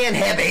just can't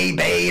have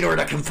ABATE or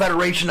the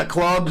Confederation of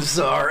Clubs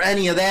or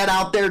any of that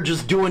out there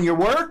just doing your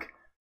work.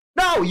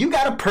 No, you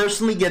got to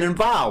personally get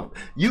involved.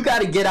 You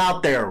got to get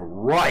out there,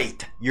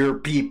 write your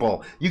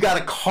people. You got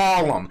to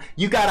call them.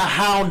 You got to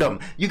hound them.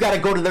 You got to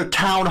go to their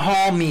town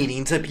hall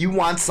meetings if you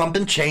want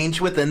something changed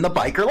within the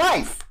biker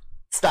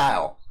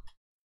lifestyle.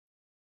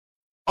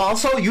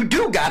 Also, you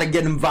do got to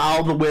get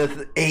involved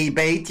with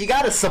ABATE. You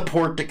got to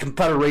support the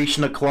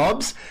Confederation of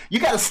Clubs. You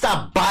got to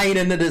stop buying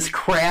into this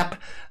crap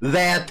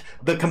that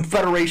the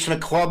Confederation of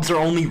Clubs are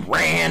only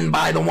ran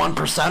by the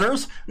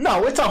 1%ers.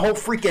 No, it's a whole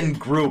freaking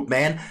group,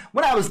 man.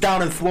 When I was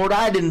down in Florida,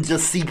 I didn't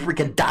just see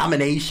freaking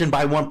domination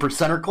by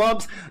 1%er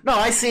clubs. No,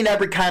 I seen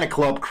every kind of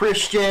club.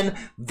 Christian,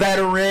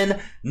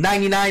 veteran,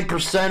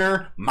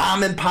 99%er,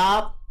 mom and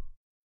pop.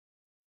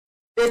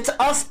 It's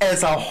us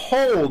as a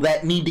whole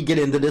that need to get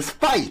into this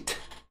fight.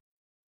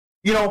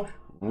 You know,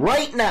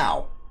 right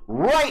now,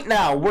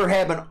 we're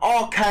having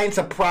all kinds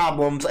of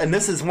problems, and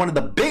this is one of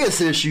the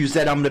biggest issues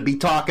that I'm going to be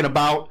talking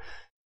about,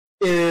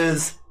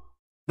 is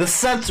the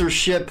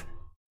censorship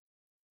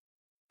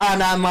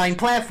on online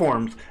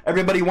platforms.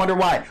 Everybody wonder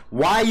why.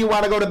 Why you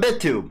want to go to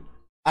BitTube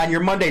on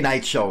your Monday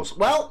night shows?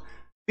 Well,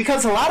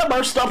 because a lot of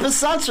our stuff is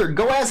censored.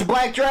 Go ask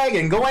Black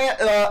Dragon. Go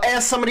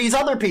ask some of these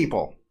other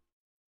people.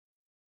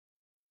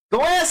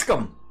 Go ask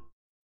them.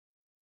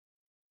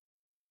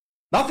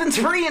 Nothing's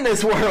free in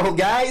this world,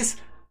 guys.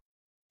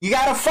 You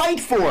gotta fight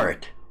for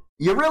it.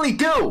 You really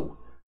do.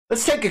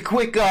 Let's take a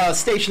quick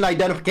station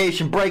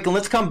identification break, and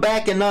let's come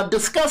back and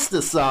discuss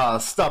this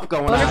stuff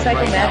going on.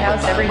 Motorcycle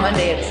Madhouse every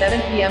Monday at 7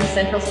 p.m.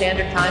 Central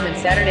Standard Time and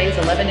Saturdays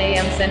 11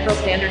 a.m. Central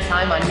Standard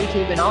Time on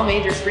YouTube and all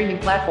major streaming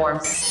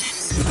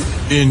platforms.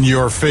 In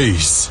your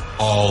face,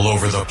 all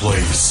over the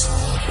place.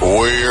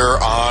 We're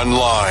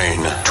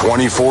online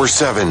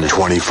 24/7.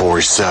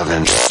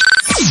 24/7.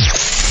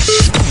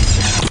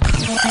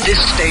 This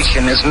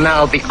station is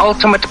now the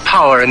ultimate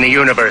power in the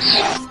universe.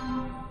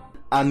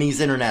 On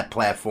these internet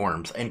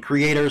platforms, and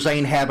creators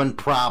ain't having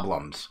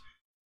problems.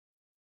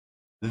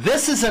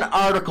 This is an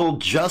article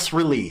just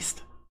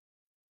released.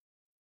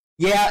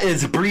 Yeah,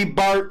 it's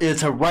Breitbart,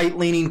 it's a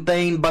right-leaning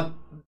thing, but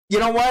you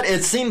know what?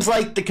 It seems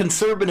like the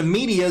conservative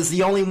media is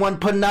the only one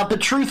putting out the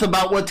truth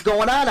about what's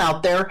going on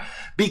out there,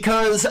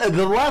 because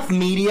the left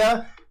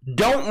media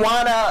don't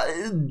want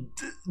to.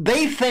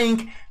 They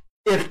think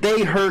if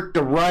they hurt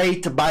the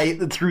right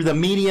through the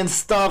media and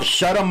stuff,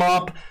 shut them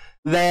up,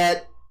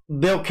 that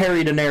they'll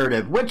carry the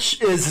narrative, which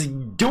is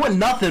doing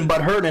nothing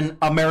but hurting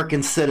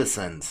American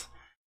citizens.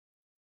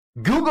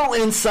 Google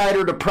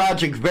insider to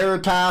Project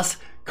Veritas,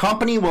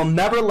 company will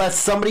never let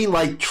somebody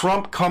like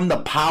Trump come to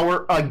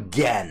power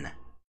again.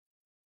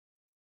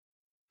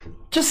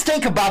 Just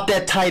think about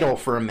that title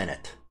for a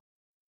minute.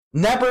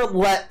 Never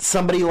let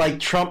somebody like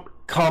Trump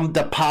come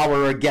to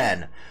power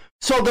again.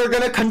 So they're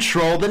going to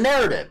control the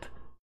narrative.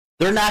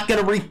 They're not going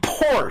to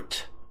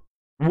report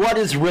what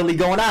is really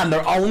going on.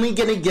 They're only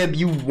going to give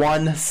you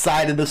one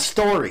side of the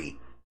story.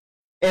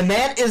 And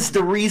that is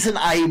the reason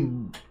I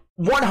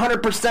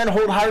 100%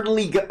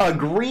 wholeheartedly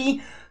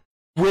agree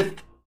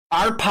with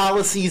our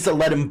policies of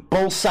letting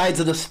both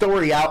sides of the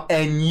story out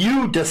and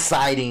you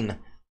deciding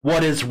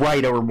what is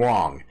right or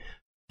wrong.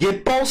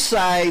 Get both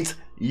sides,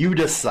 you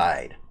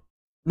decide.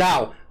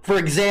 Now, for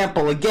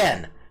example,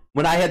 again,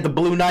 when I had the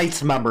Blue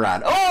Knights member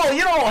on, oh,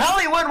 you know,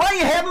 Hollywood, why do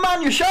you have him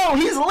on your show?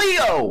 He's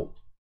Leo.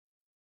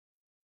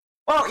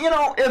 Well, you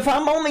know, if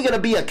I'm only going to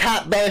be a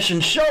cop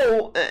bashing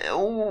show,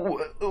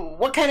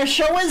 what kind of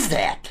show is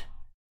that?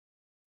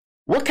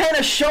 What kind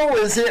of show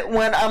is it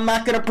when I'm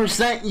not going to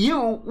present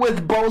you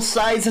with both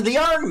sides of the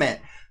argument?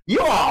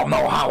 You all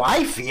know how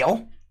I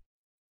feel.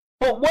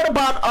 But what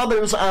about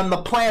others on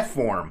the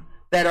platform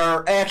that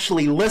are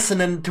actually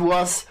listening to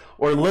us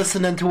or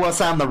listening to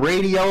us on the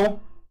radio?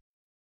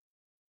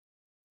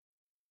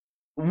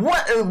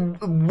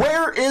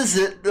 Where is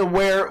it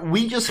where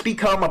we just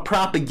become a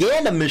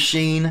propaganda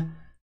machine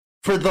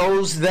for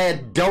those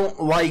that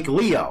don't like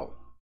Leo?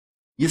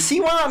 You see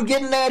what I'm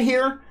getting at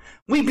here?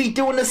 We be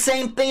doing the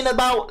same thing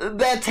about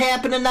that's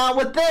happening now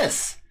with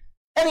this.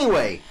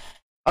 Anyway,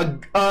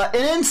 an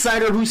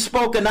insider who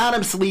spoke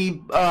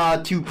anonymously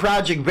to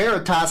Project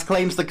Veritas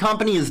claims the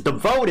company is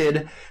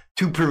devoted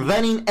to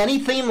preventing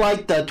anything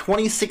like the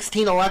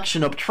 2016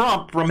 election of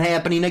Trump from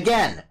happening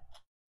again.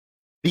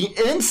 The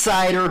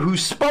insider who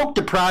spoke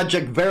to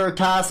Project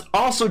Veritas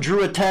also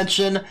drew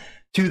attention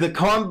to the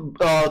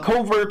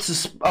covert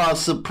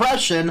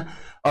suppression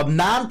of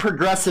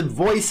non-progressive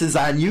voices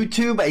on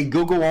YouTube, a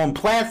Google-owned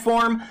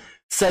platform,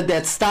 said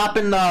that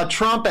stopping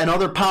Trump and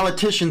other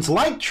politicians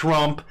like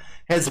Trump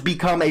has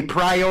become a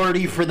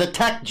priority for the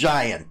tech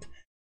giant.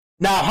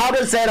 Now, how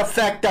does that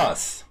affect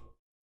us?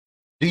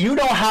 Do you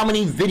know how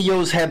many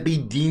videos have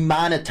been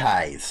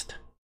demonetized?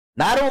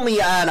 Not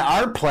only on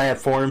our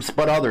platforms,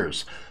 but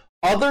others.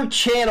 Other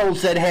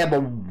channels that have a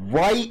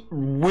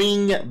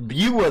right-wing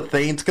view of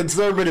things,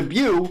 conservative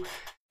view,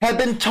 have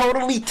been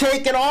totally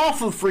taken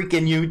off of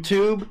freaking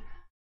YouTube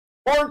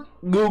or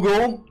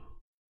Google,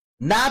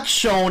 not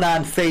shown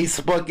on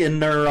Facebook in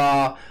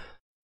their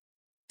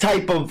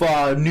type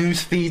of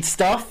news feed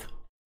stuff.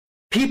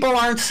 People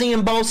aren't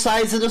seeing both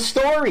sides of the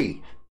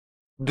story.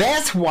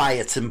 That's why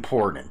it's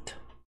important.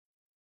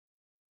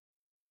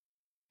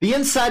 The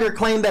insider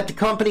claimed that the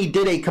company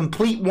did a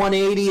complete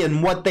 180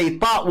 in what they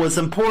thought was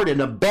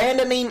important,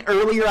 abandoning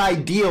earlier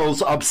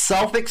ideals of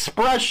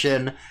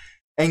self-expression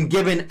and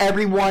giving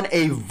everyone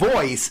a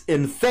voice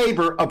in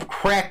favor of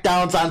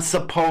crackdowns on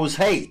supposed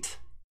hate.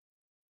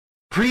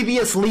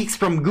 Previous leaks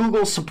from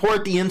Google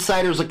support the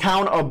insider's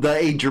account of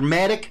a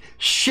dramatic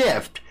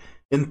shift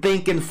in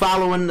thinking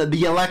following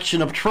the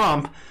election of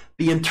Trump.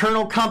 The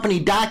internal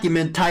company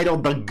document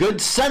titled The Good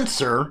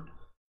Censor,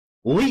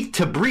 leaked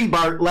to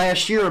Breitbart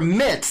last year,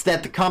 admits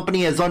that the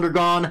company has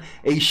undergone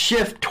a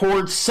shift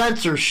towards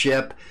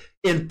censorship,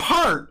 in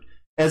part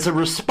as a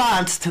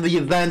response to the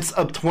events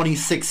of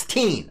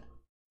 2016.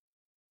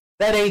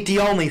 That ain't the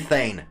only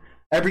thing.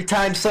 Every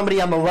time somebody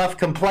on the left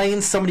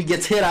complains, somebody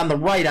gets hit on the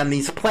right on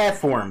these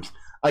platforms.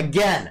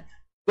 Again,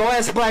 go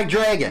ask Black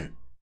Dragon.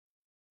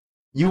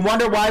 You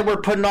wonder why we're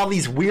putting all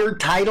these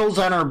weird titles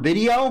on our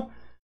video?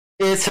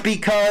 It's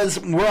because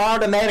we're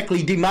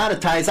automatically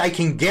demonetized. I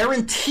can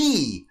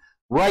guarantee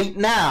right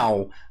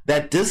now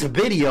that this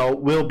video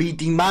will be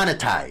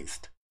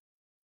demonetized.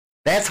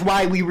 That's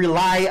why we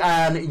rely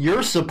on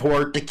your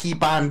support to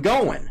keep on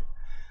going.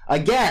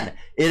 Again,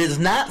 it is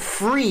not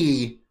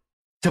free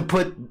to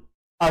put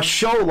a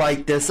show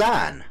like this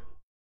on.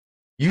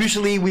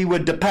 Usually we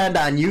would depend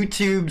on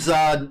YouTube's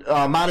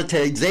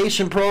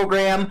monetization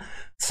program,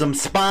 some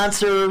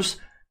sponsors,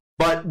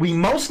 but we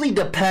mostly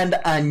depend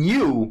on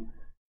you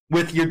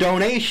with your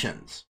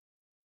donations.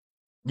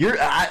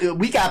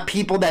 We got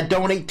people that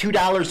donate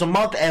 $2 a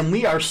month, and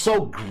we are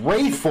so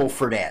grateful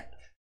for that.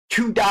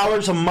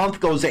 $2 a month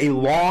goes a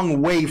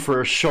long way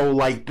for a show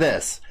like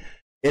this.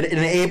 It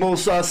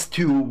enables us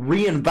to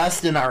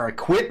reinvest in our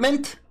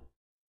equipment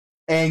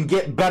and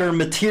get better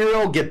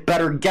material, get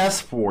better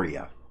guests for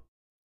you.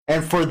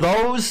 And for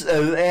those,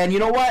 and you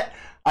know what?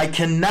 I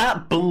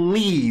cannot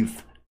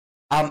believe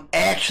I'm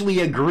actually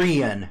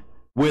agreeing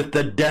with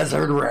the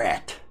Desert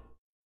Rat.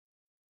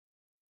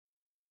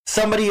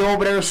 Somebody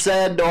over there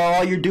said, oh,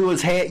 all you do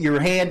is your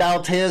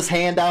handouts, his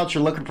handouts,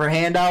 you're looking for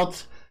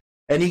handouts.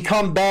 And he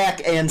come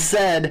back and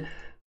said,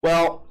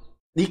 well,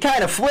 he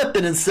kind of flipped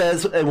it and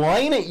says, well,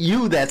 ain't it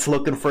you that's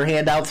looking for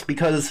handouts,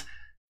 because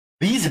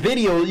these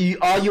videos,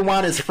 all you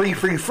want is free,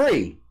 free,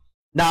 free.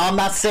 Now, I'm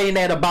not saying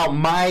that about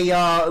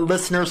my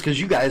listeners,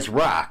 because you guys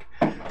rock.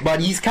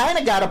 But he's kind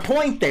of got a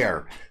point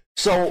there.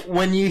 So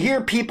when you hear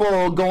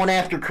people going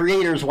after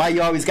creators, why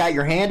you always got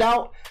your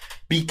handout?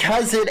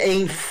 Because it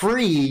ain't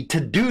free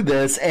to do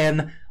this,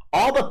 and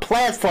all the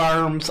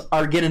platforms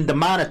are getting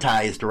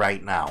demonetized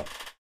right now.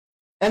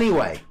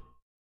 Anyway,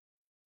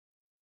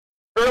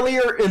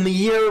 earlier in the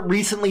year,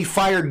 recently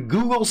fired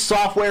Google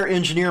software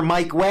engineer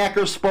Mike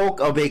Wacker spoke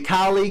of a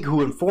colleague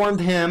who informed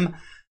him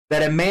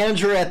that a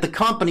manager at the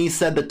company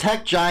said the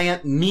tech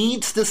giant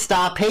needs to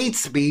stop hate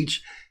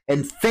speech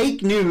and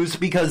fake news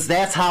because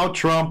that's how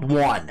Trump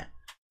won.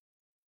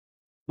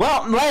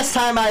 Well, last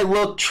time I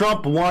looked,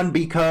 Trump won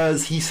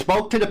because he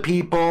spoke to the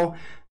people,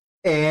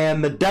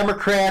 and the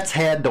Democrats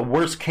had the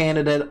worst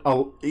candidate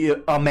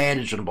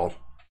imaginable.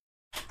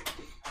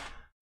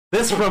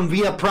 This from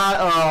via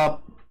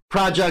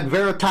Project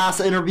Veritas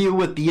interview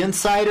with the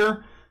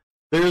Insider.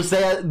 There's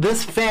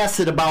this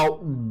facet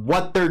about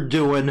what they're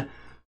doing,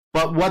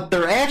 but what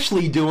they're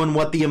actually doing,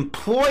 what the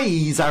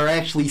employees are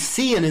actually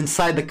seeing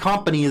inside the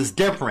company is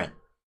different.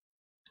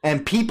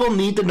 And people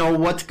need to know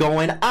what's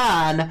going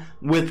on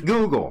with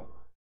Google.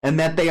 And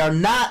that they are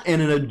not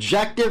in an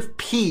objective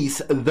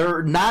piece.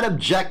 They're not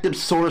objective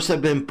source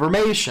of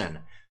information.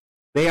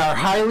 They are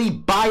highly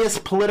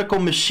biased political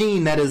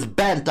machine that is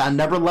bent on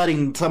never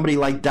letting somebody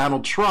like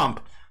Donald Trump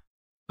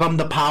come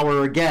to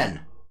power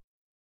again.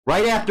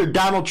 Right after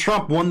Donald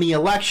Trump won the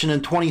election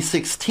in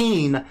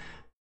 2016,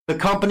 the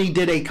company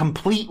did a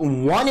complete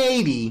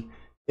 180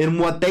 in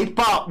what they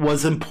thought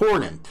was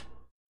important.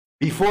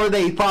 Before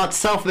they thought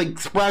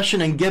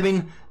self-expression and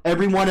giving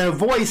everyone a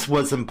voice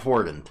was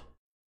important.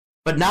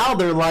 But now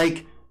they're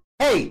like,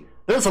 hey,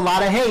 there's a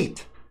lot of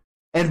hate.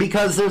 And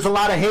because there's a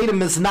lot of hate and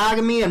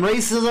misogamy and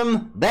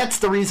racism, that's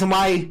the reason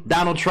why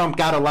Donald Trump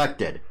got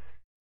elected.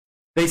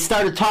 They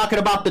started talking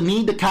about the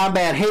need to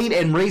combat hate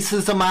and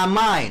racism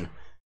online,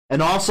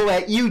 and also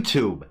at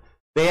YouTube.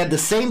 They had the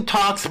same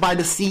talks by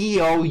the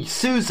CEO,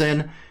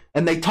 Susan,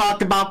 and they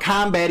talked about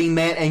combating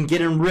that and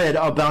getting rid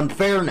of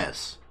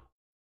unfairness.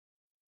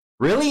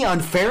 Really?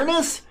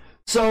 Unfairness?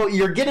 So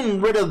you're getting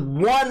rid of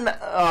one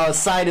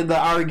side of the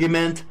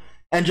argument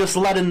and just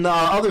letting the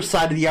other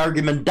side of the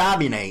argument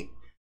dominate.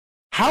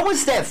 How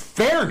is that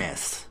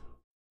fairness?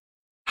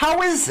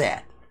 How is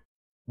that?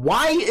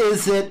 Why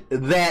is it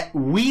that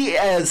we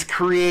as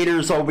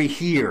creators over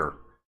here,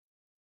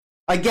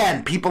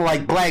 again, people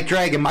like Black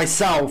Dragon,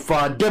 myself,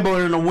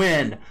 Dibbler in the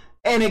Wind,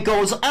 and it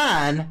goes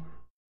on,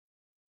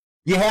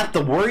 you have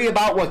to worry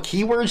about what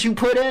keywords you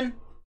put in?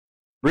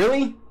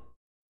 Really?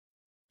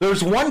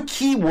 There's one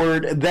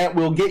keyword that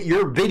will get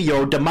your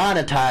video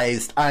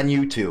demonetized on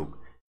YouTube.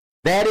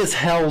 That is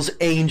Hell's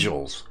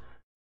Angels.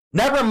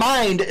 Never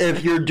mind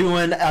if you're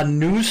doing a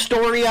news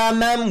story on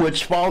them,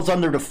 which falls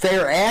under the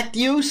Fair Act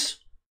use.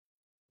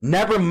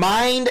 Never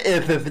mind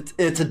if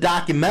it's a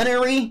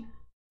documentary.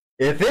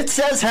 If it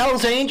says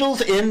Hell's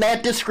Angels in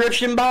that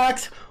description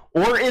box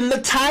or in the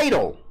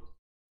title,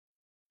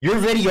 your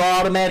video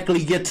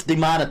automatically gets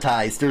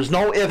demonetized. There's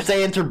no ifs,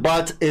 ands, or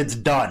buts. It's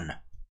done.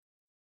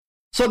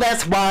 So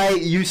that's why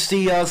you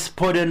see us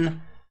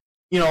putting,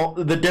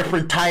 the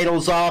different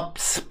titles up,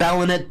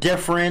 spelling it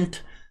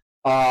different,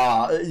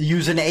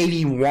 using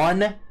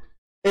 81.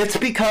 It's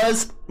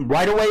because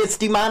right away it's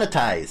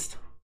demonetized.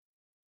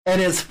 And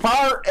as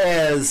far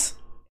as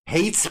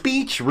hate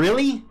speech,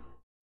 really?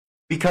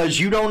 Because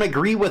you don't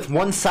agree with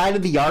one side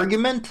of the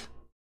argument?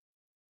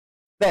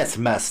 That's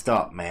messed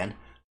up, man.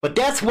 But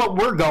that's what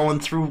we're going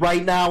through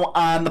right now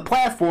on the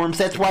platforms.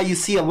 That's why you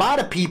see a lot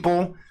of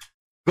people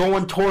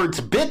going towards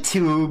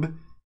BitTube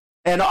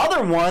and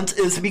other ones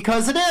is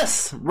because of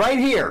this right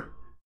here.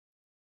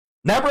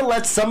 Never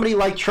let somebody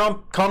like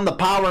Trump come to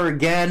power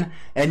again,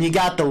 and you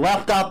got the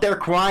left out there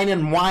crying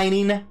and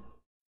whining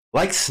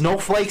like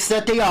snowflakes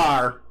that they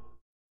are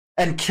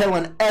and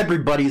killing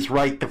everybody's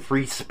right to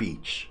free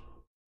speech.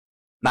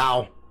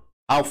 Now,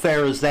 how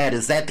fair is that?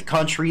 Is that the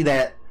country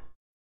that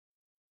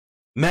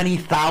many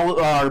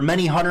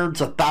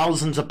hundreds of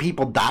thousands of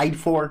people died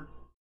for?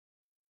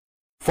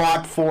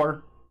 Fought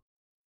for?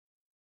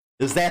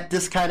 Is that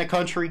this kind of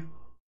country?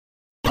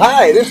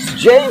 Hi, this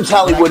is James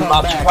Hollywood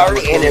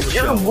Machikari, and if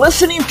you're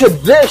listening to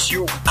this,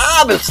 you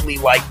obviously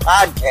like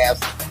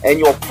podcasts, and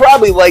you'll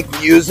probably like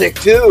music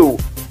too.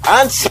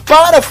 On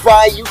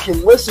Spotify, you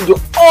can listen to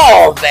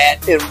all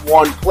that in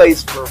one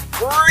place for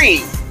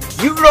free.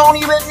 You don't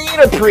even need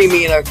a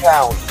premium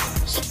account.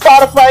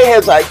 Spotify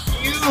has a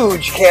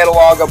huge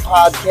catalog of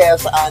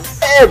podcasts on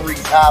every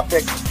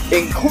topic,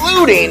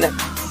 including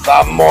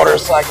the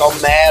Motorcycle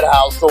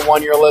Madhouse, the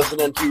one you're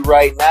listening to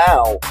right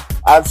now.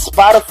 On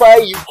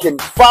Spotify, you can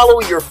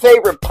follow your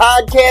favorite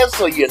podcast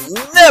so you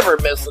never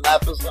miss an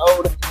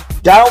episode.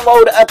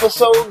 Download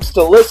episodes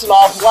to listen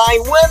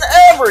offline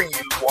whenever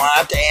you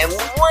want and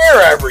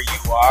wherever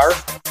you are.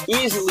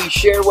 Easily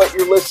share what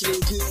you're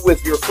listening to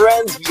with your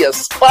friends via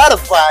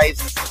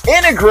Spotify's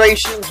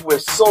integrations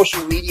with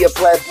social media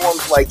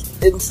platforms like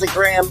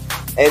Instagram.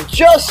 And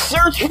just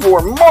search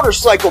for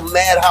Motorcycle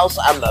Madhouse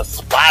on the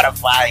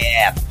Spotify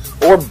app.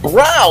 Or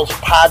browse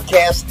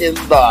podcasts in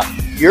the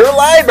Your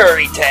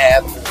Library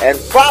tab and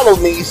follow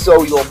me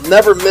so you'll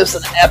never miss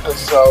an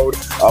episode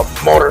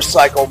of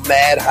Motorcycle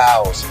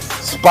Madhouse.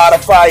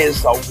 Spotify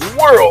is the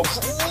world's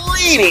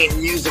leading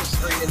music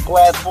streaming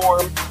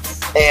platform,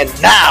 and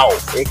now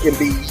it can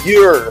be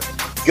your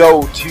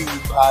go-to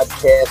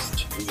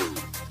podcast too.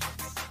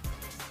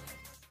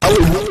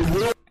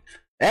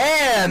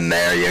 And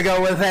there you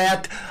go with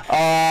that.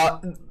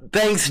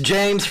 Thanks,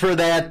 James, for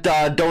that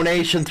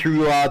donation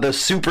through the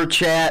Super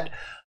Chat.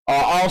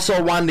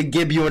 Also wanted to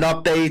give you an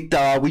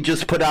update. We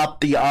just put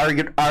out the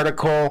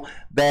article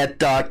that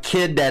that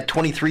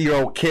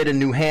 23-year-old kid in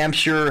New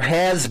Hampshire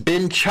has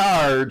been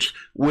charged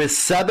with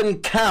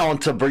 7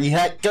 counts of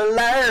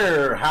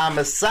vehicular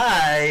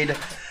homicide.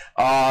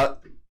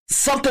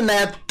 Something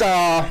that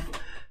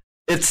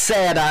it's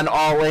sad on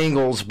all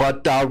angles,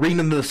 but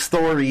reading the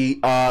story,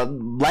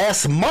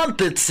 last month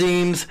it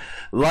seems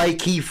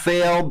like he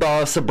failed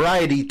a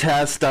sobriety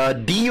test,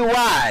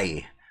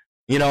 DUI.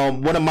 You know,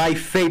 one of my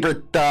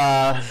favorite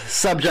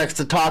subjects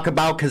to talk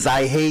about because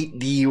I hate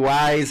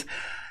DUIs.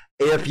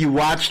 If you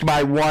watched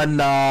my one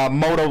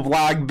moto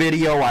vlog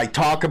video, I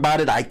talk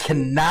about it. I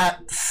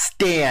cannot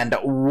stand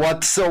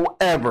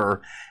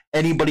whatsoever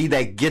anybody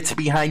that gets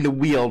behind the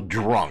wheel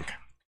drunk.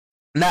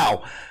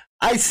 Now,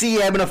 I see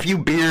having a few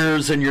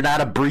beers and you're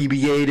not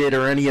abbreviated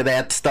or any of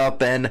that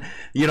stuff, and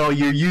you know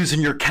you're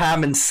using your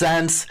common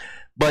sense,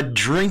 but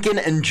drinking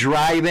and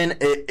driving,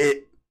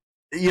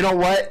 you know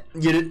what?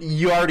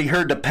 You already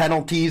heard the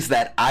penalties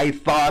that I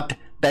thought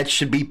that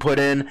should be put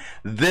in.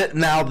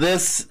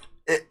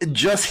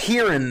 Just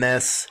hearing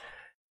this,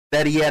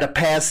 that he had a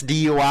past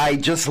DUI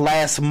just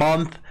last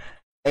month,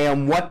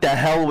 and what the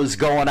hell was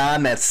going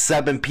on, that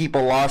 7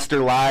 people lost their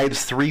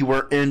lives, 3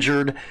 were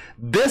injured.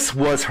 This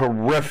was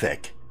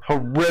horrific.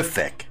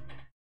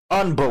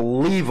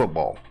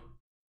 Unbelievable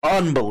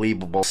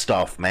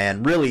stuff,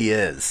 man. Really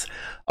is.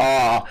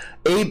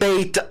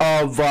 Abate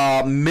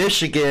of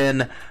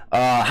Michigan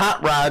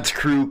Hot Rods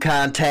crew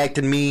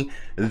contacted me.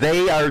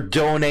 They are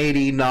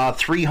donating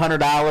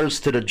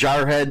 $300 to the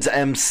Jarheads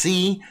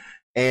MC,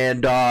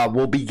 and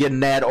we'll be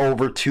getting that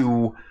over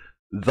to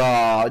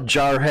the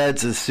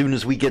Jarheads as soon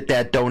as we get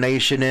that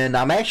donation in.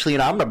 I'm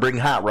gonna bring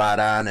Hot Rod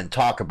on and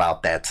talk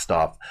about that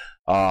stuff.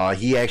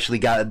 He actually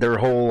got their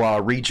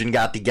whole region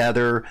got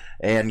together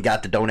and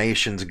got the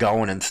donations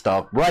going and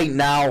stuff. Right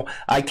now,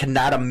 I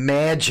cannot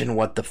imagine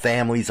what the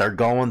families are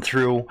going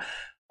through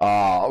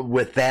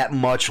with that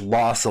much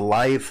loss of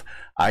life.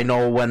 I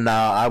know when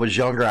I was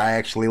younger, I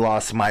actually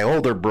lost my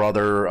older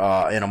brother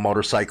in a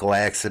motorcycle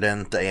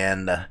accident,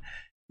 and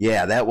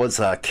yeah, that was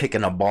a kick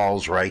in the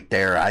balls right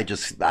there. I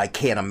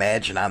can't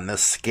imagine on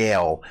this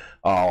scale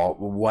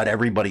what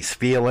everybody's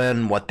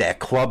feeling, what that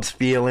club's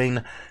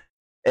feeling.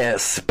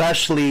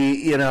 Especially,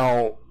 you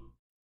know,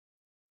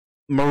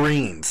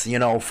 Marines, you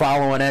know,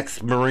 following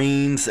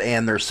ex-Marines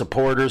and their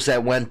supporters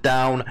that went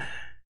down.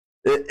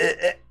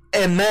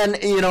 And then,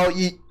 you know,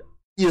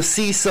 you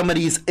see some of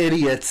these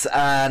idiots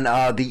on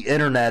the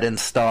internet and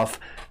stuff.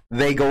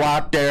 They go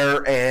out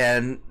there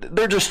and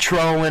they're just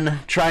trolling,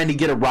 trying to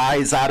get a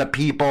rise out of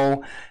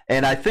people.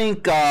 And I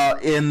think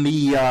in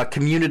the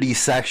community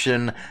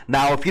section,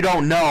 now if you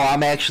don't know,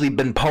 I'm actually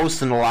been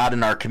posting a lot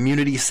in our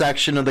community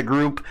section of the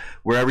group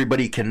where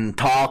everybody can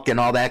talk and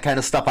all that kind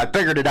of stuff. I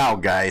figured it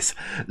out, guys.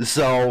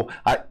 So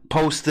I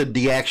posted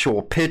the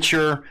actual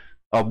picture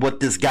of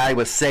what this guy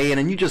was saying,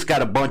 and you just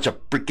got a bunch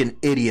of freaking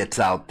idiots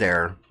out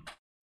there.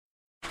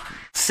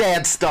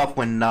 Sad stuff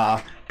when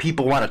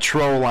people want to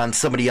troll on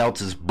somebody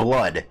else's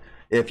blood,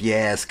 if you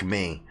ask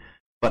me.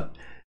 But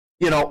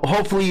you know,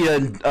 hopefully, you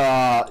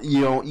got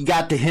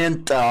the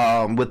hint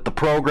with the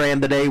program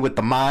today with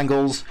the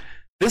Mongols.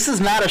 This is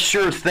not a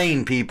sure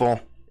thing, people.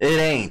 It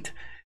ain't.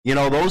 You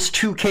know, those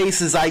 2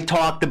 cases I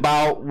talked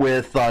about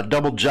with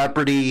double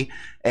jeopardy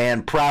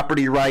and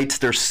property rights,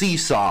 they're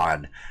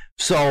seesawing.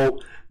 So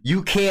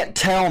you can't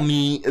tell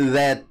me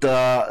that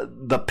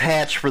the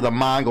patch for the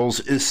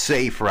Mongols is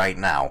safe right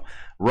now.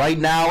 Right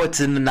now, it's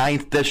in the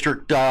 9th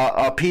District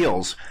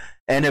appeals.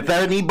 And if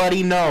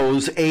anybody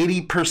knows,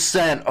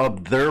 80%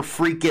 of their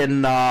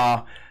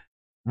freaking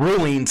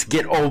rulings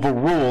get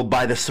overruled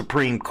by the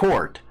Supreme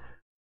Court.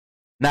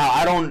 Now,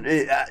 I don't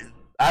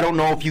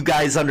know if you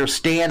guys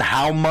understand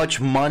how much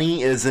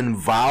money is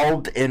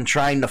involved in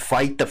trying to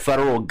fight the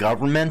federal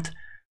government.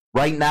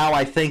 Right now,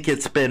 I think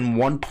it's been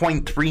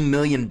 $1.3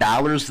 million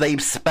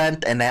they've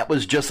spent, and that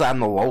was just on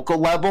the local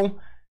level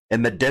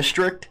in the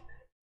district.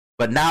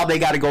 But now they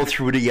got to go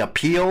through the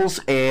appeals,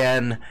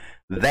 and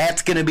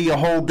that's going to be a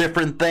whole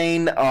different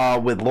thing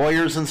with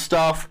lawyers and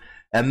stuff.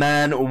 And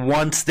then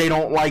once they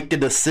don't like the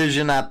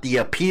decision at the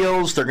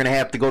appeals, they're going to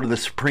have to go to the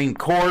Supreme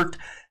Court,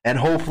 and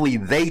hopefully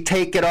they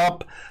take it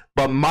up.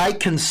 But my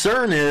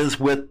concern is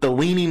with the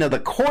leaning of the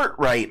court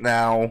right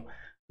now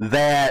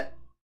that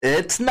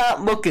it's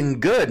not looking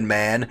good,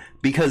 man,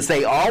 because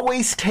they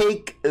always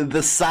take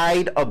the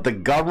side of the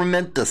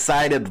government, the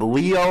side of the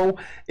Leo.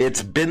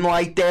 It's been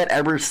like that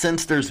ever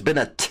since there's been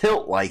a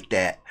tilt like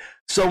that.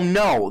 So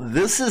no,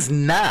 this is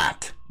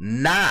not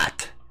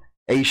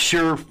a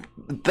sure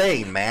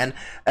thing, man.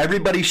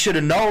 Everybody should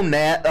have known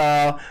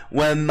that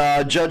when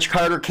Judge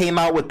Carter came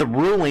out with the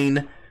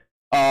ruling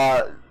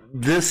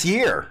this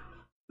year.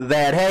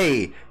 That,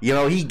 hey, you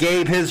know, he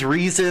gave his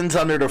reasons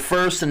under the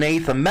First and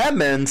Eighth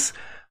Amendments,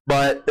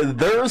 but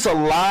there's a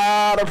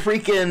lot of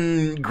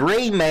freaking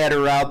gray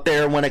matter out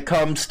there when it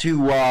comes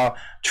to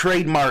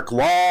trademark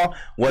law,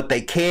 what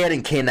they can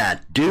and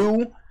cannot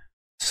do.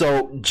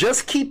 So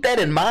just keep that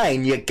in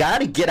mind. You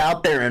got to get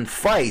out there and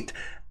fight.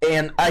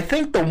 And I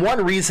think the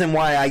one reason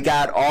why I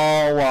got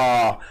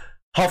all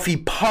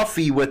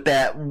huffy-puffy with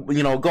that,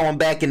 you know, going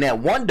back in that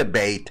one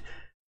debate,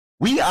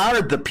 we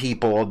are the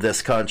people of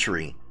this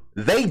country.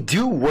 They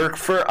do work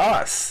for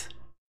us.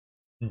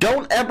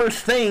 Don't ever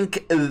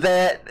think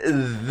that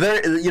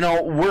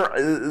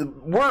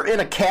we're in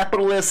a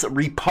capitalist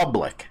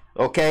republic,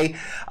 okay?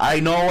 I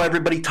know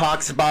everybody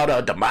talks about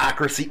a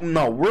democracy.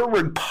 No, we're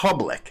a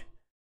republic.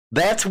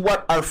 That's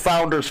what our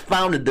founders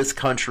founded this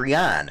country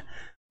on.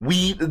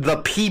 We the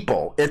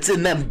people. It's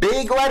in them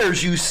big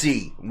letters you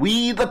see.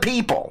 We the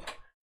people.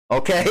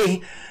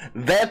 Okay?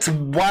 That's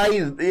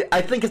why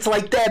I think it's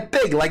like that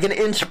big, like an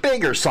inch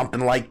big or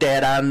something like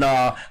that on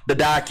the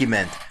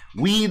document.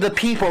 We the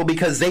people,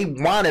 because they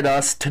wanted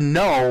us to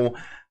know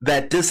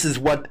that this is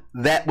what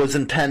that was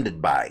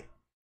intended by.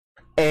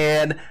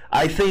 And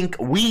I think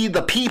we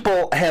the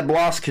people have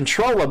lost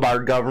control of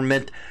our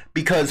government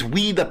because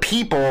we the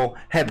people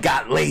have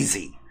got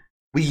lazy.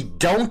 We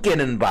don't get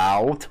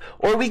involved,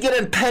 or we get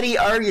in petty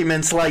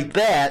arguments like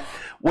that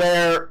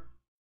where,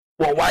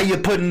 well, why are you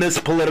putting this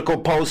political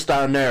post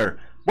on there?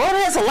 Well,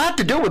 it has a lot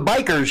to do with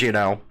bikers, you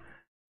know.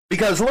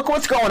 Because look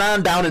what's going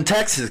on down in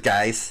Texas,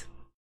 guys.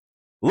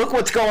 Look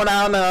what's going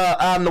on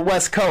the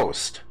West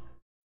Coast.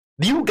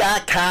 You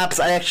got cops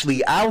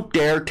actually out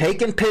there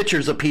taking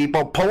pictures of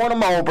people, pulling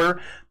them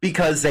over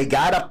because they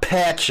got a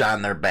patch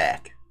on their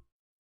back.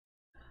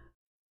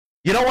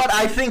 You know what?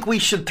 I think we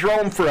should throw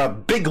them for a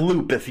big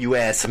loop, if you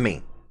ask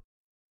me.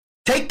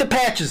 Take the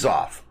patches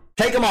off.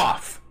 Take them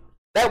off.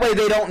 That way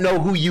they don't know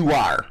who you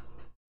are.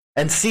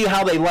 And see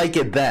how they like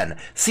it then.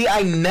 See,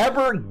 I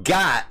never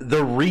got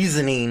the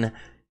reasoning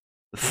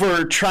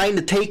for trying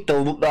to take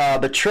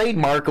the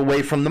trademark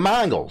away from the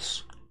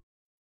Mongols.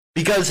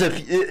 Because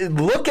if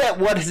look at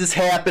what has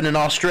happened in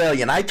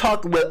Australia, and I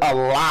talk a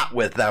lot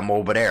with them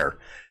over there,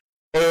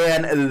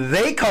 and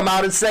they come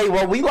out and say,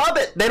 well, we love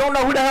it. They don't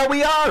know who the hell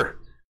we are.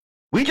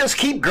 We just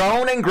keep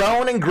growing and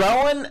growing and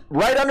growing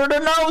right under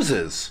their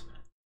noses.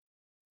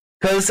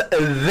 Because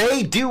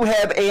they do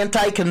have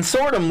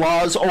anti-consortium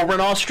laws over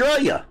in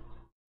Australia,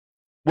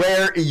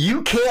 where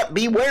you can't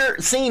be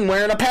seen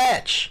wearing a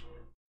patch.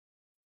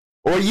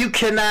 Or you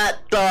cannot,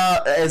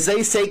 as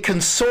they say,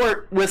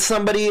 consort with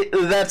somebody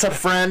that's a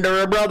friend or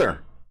a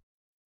brother.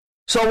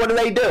 So what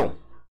do?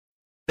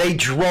 They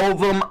drove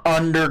them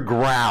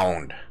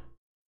underground.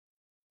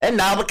 And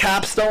now the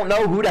cops don't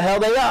know who the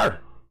hell they are.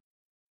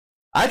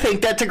 I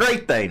think that's a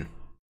great thing.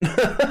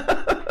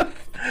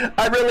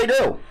 I really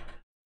do.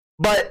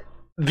 But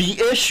the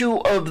issue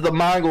of the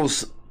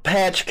Mongols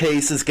patch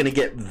case is going to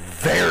get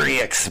very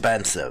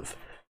expensive.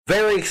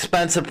 Very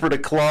expensive for the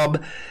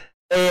club.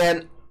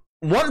 And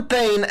one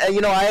thing,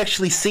 I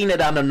actually seen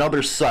it on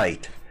another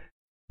site.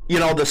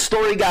 The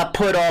story got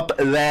put up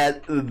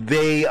that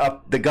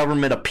the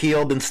government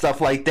appealed and stuff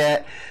like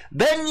that.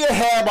 Then you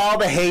have all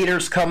the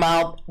haters come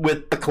out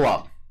with the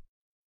club.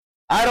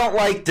 I don't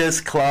like this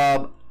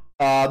club.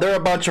 They're a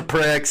bunch of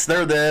pricks.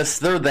 They're this,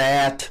 they're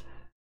that.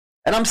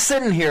 And I'm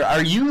sitting here,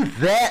 are you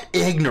that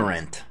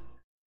ignorant?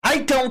 I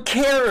don't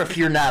care if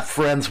you're not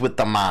friends with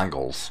the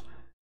Mongols.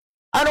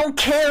 I don't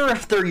care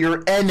if they're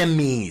your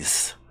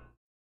enemies.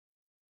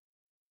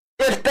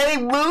 If they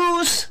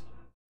lose,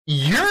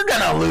 you're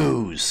gonna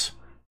lose.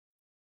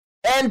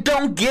 And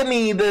don't give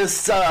me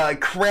this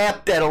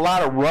crap that a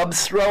lot of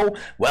rubs throw.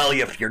 Well,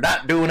 if you're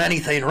not doing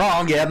anything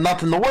wrong, you have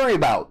nothing to worry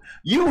about.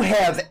 You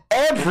have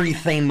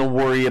everything to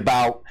worry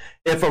about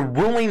if a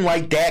ruling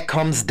like that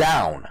comes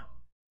down.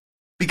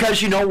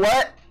 Because you know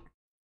what?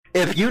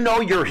 If you know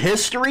your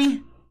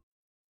history,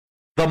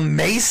 the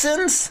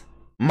Masons,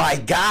 my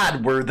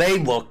God, were they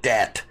looked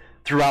at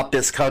throughout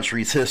this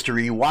country's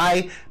history.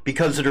 Why?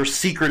 Because of their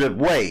secretive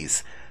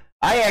ways.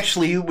 I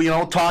actually,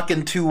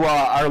 talking to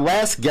our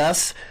last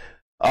guest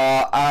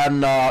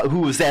on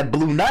who was that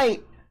Blue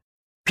Knight,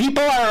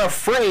 people are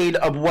afraid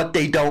of what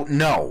they don't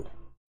know.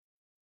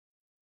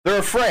 They're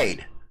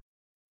afraid.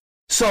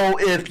 So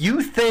if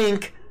you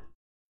think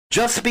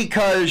just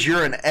because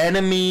you're an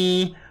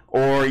enemy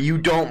or you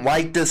don't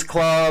like this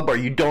club or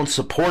you don't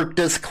support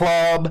this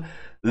club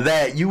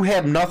that you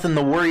have nothing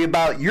to worry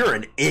about, you're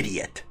an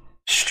idiot.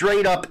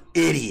 Straight up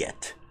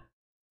idiot.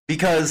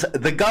 Because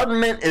the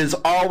government is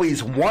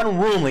always one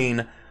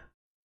ruling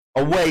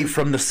away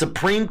from the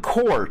Supreme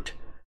Court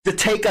to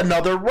take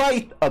another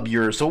right of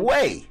yours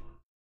away.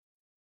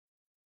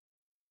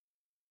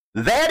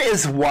 That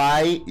is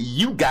why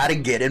you gotta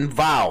get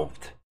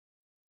involved.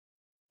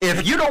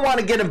 If you don't want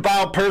to get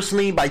involved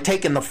personally by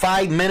taking the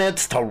 5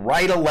 minutes to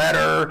write a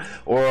letter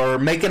or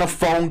making a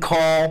phone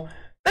call,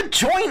 then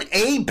join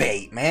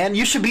ABATE, man.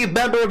 You should be a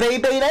member of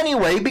ABATE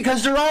anyway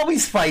because they're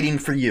always fighting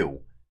for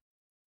you.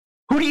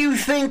 Who do you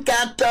think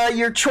got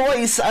your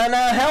choice on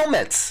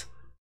helmets?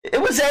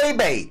 It was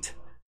ABATE.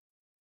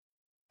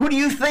 Who do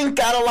you think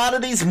got a lot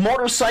of these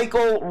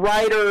motorcycle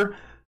rider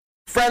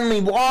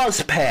friendly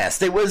laws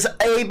passed? It was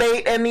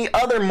ABATE and the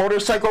other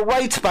Motorcycle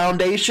Rights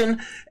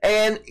Foundation.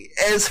 And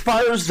as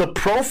far as the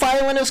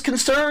profiling is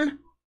concerned,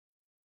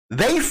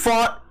 they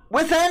fought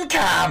with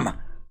NCOM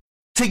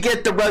to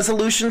get the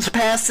resolutions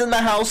passed in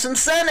the House and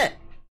Senate.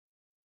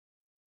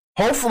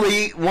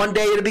 Hopefully, one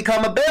day it'll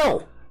become a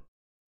bill.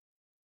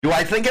 Do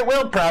I think it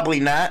will? Probably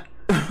not.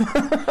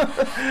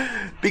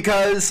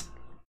 Because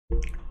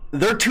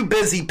they're too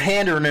busy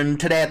pandering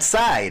to that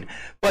side.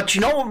 But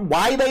you know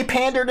why they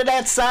pander to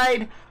that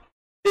side?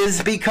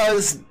 Is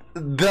because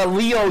the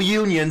Leo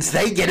unions,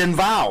 they get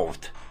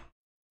involved.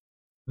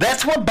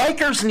 That's what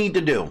bikers need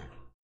to do.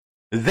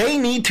 They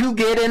need to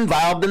get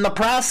involved in the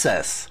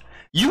process.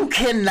 You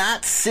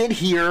cannot sit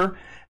here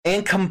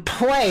and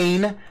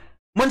complain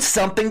when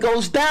something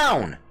goes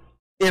down.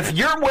 If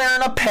you're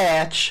wearing a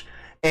patch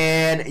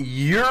and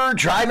you're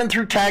driving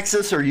through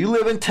Texas, or you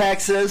live in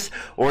Texas,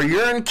 or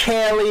you're in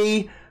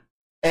Cali,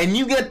 and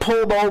you get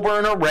pulled over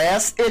and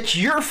arrested, it's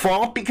your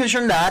fault because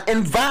you're not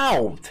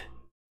involved.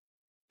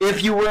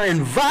 If you were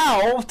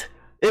involved,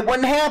 it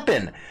wouldn't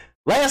happen.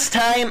 Last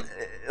time,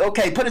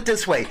 okay, put it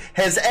this way.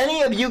 Has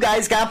any of you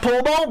guys got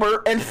pulled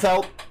over and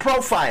felt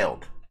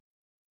profiled?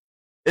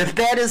 If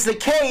that is the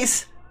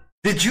case,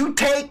 did you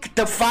take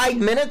the 5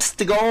 minutes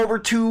to go over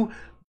to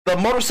the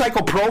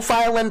Motorcycle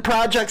Profiling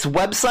Project's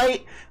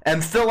website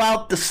and fill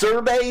out the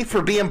survey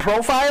for being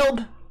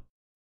profiled?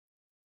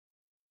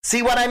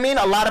 See what I mean?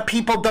 A lot of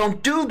people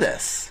don't do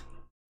this.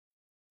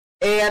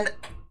 And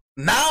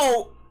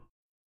now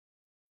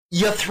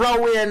you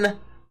throw in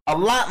a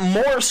lot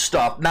more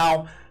stuff.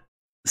 Now,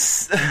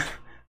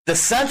 the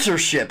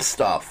censorship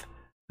stuff,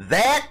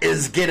 that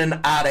is getting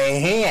out of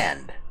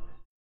hand.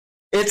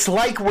 It's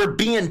like we're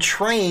being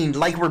trained,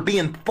 like we're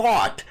being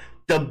taught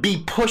to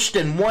be pushed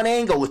in one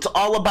angle. It's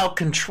all about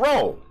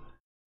control.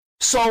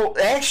 So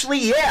actually,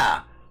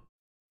 yeah,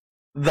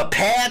 the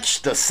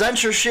patch, the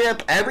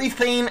censorship,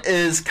 everything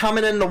is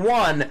coming into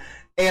one.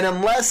 And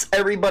unless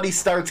everybody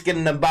starts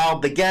getting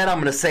involved again, I'm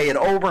going to say it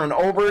over and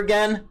over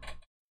again,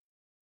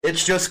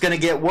 it's just going to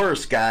get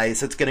worse,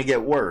 guys. It's going to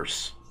get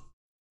worse.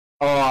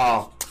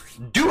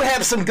 Do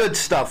have some good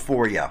stuff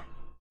for you.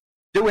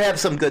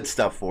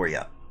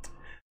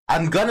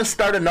 I'm going to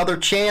start another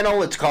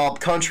channel. It's called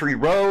Country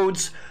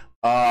Roads.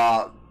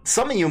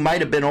 Some of you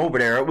might have been over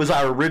there. It was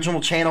our original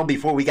channel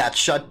before we got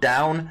shut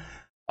down.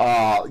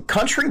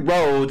 Country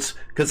Roads,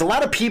 because a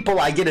lot of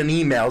people, I get in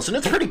emails, and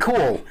it's pretty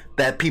cool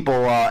that people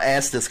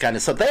ask this kind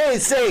of stuff. They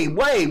say,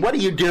 wait, what do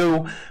you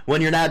do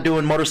when you're not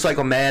doing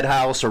Motorcycle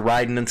Madhouse or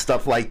riding and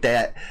stuff like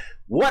that?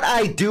 What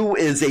I do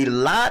is a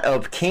lot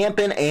of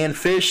camping and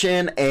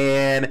fishing,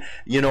 and,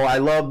 you know, I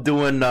love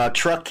doing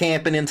truck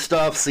camping and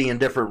stuff, seeing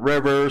different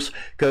rivers,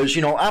 because,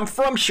 you know, I'm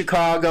from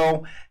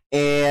Chicago,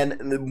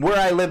 and where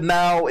I live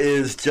now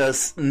is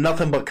just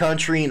nothing but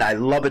country, and I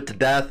love it to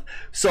death.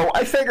 So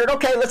I figured,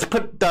 okay, let's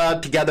put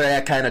together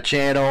that kind of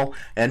channel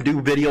and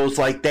do videos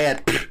like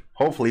that.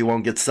 Hopefully you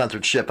won't get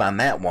censorship on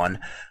that one.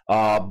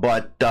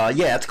 But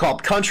yeah, it's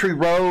called Country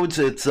Roads.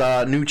 It's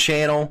a new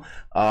channel.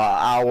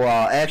 I'll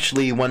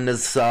actually, when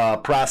this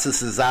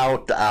process is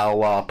out,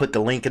 I'll put the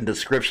link in the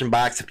description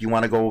box if you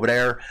want to go over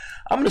there.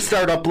 I'm going to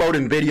start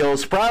uploading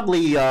videos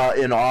probably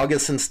in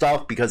August and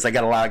stuff, because I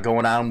got a lot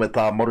going on with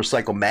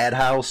Motorcycle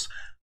Madhouse.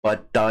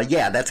 But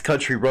yeah, that's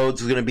Country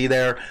Roads is going to be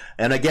there.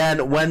 And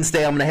again,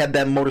 Wednesday I'm going to have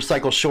them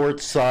motorcycle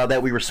shorts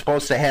that we were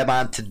supposed to have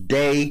on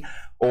today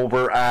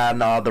over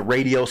on the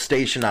radio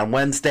station on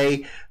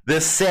Wednesday.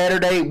 This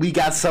Saturday, we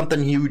got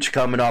something huge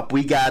coming up.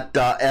 We got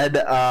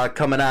Ed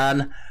coming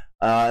on.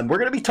 And we're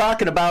going to be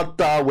talking about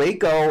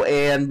Waco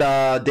and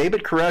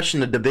David Koresh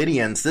and the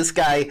Davidians. This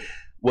guy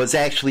was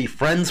actually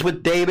friends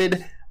with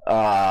David.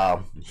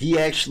 He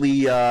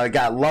actually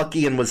got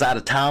lucky and was out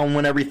of town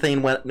when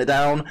everything went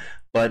down.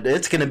 But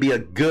it's going to be a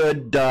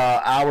good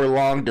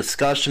hour-long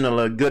discussion and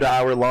a good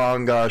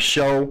hour-long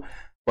show.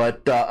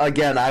 But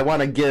again, I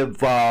want to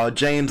give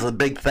James a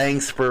big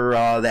thanks for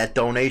that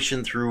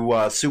donation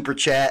through Super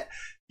Chat.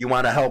 You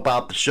want to help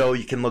out the show,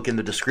 you can look in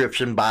the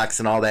description box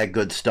and all that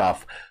good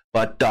stuff.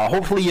 But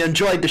hopefully you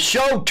enjoyed the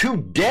show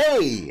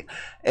today.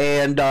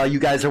 And you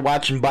guys are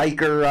watching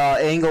Biker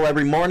Angle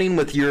every morning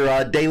with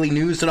your daily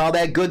news and all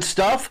that good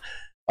stuff.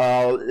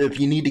 If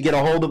you need to get a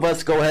hold of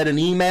us, go ahead and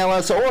email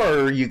us,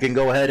 or you can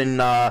go ahead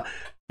and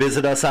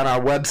visit us on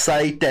our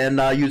website and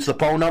use the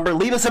phone number.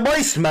 Leave us a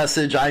voice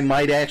message. I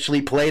might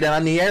actually play it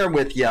on the air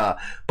with you.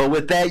 But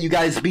with that, you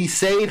guys be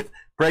safe.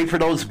 Pray for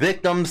those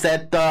victims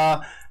that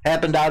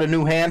happened out in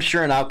New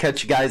Hampshire, and I'll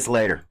catch you guys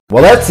later.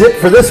 Well, that's it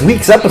for this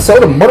week's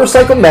episode of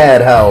Motorcycle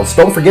Madhouse.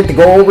 Don't forget to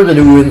go over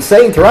to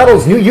Insane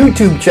Throttle's new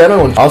YouTube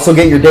channel and also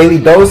get your daily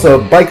dose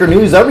of biker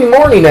news every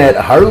morning at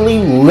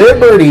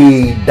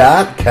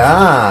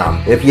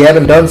HarleyLiberty.com. If you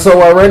haven't done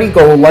so already,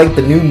 go like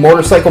the new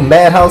Motorcycle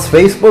Madhouse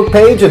Facebook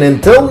page, and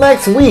until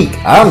next week,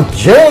 I'm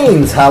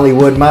James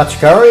Hollywood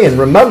Machikari, and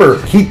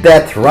remember, keep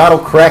that throttle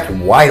cracked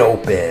wide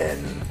open.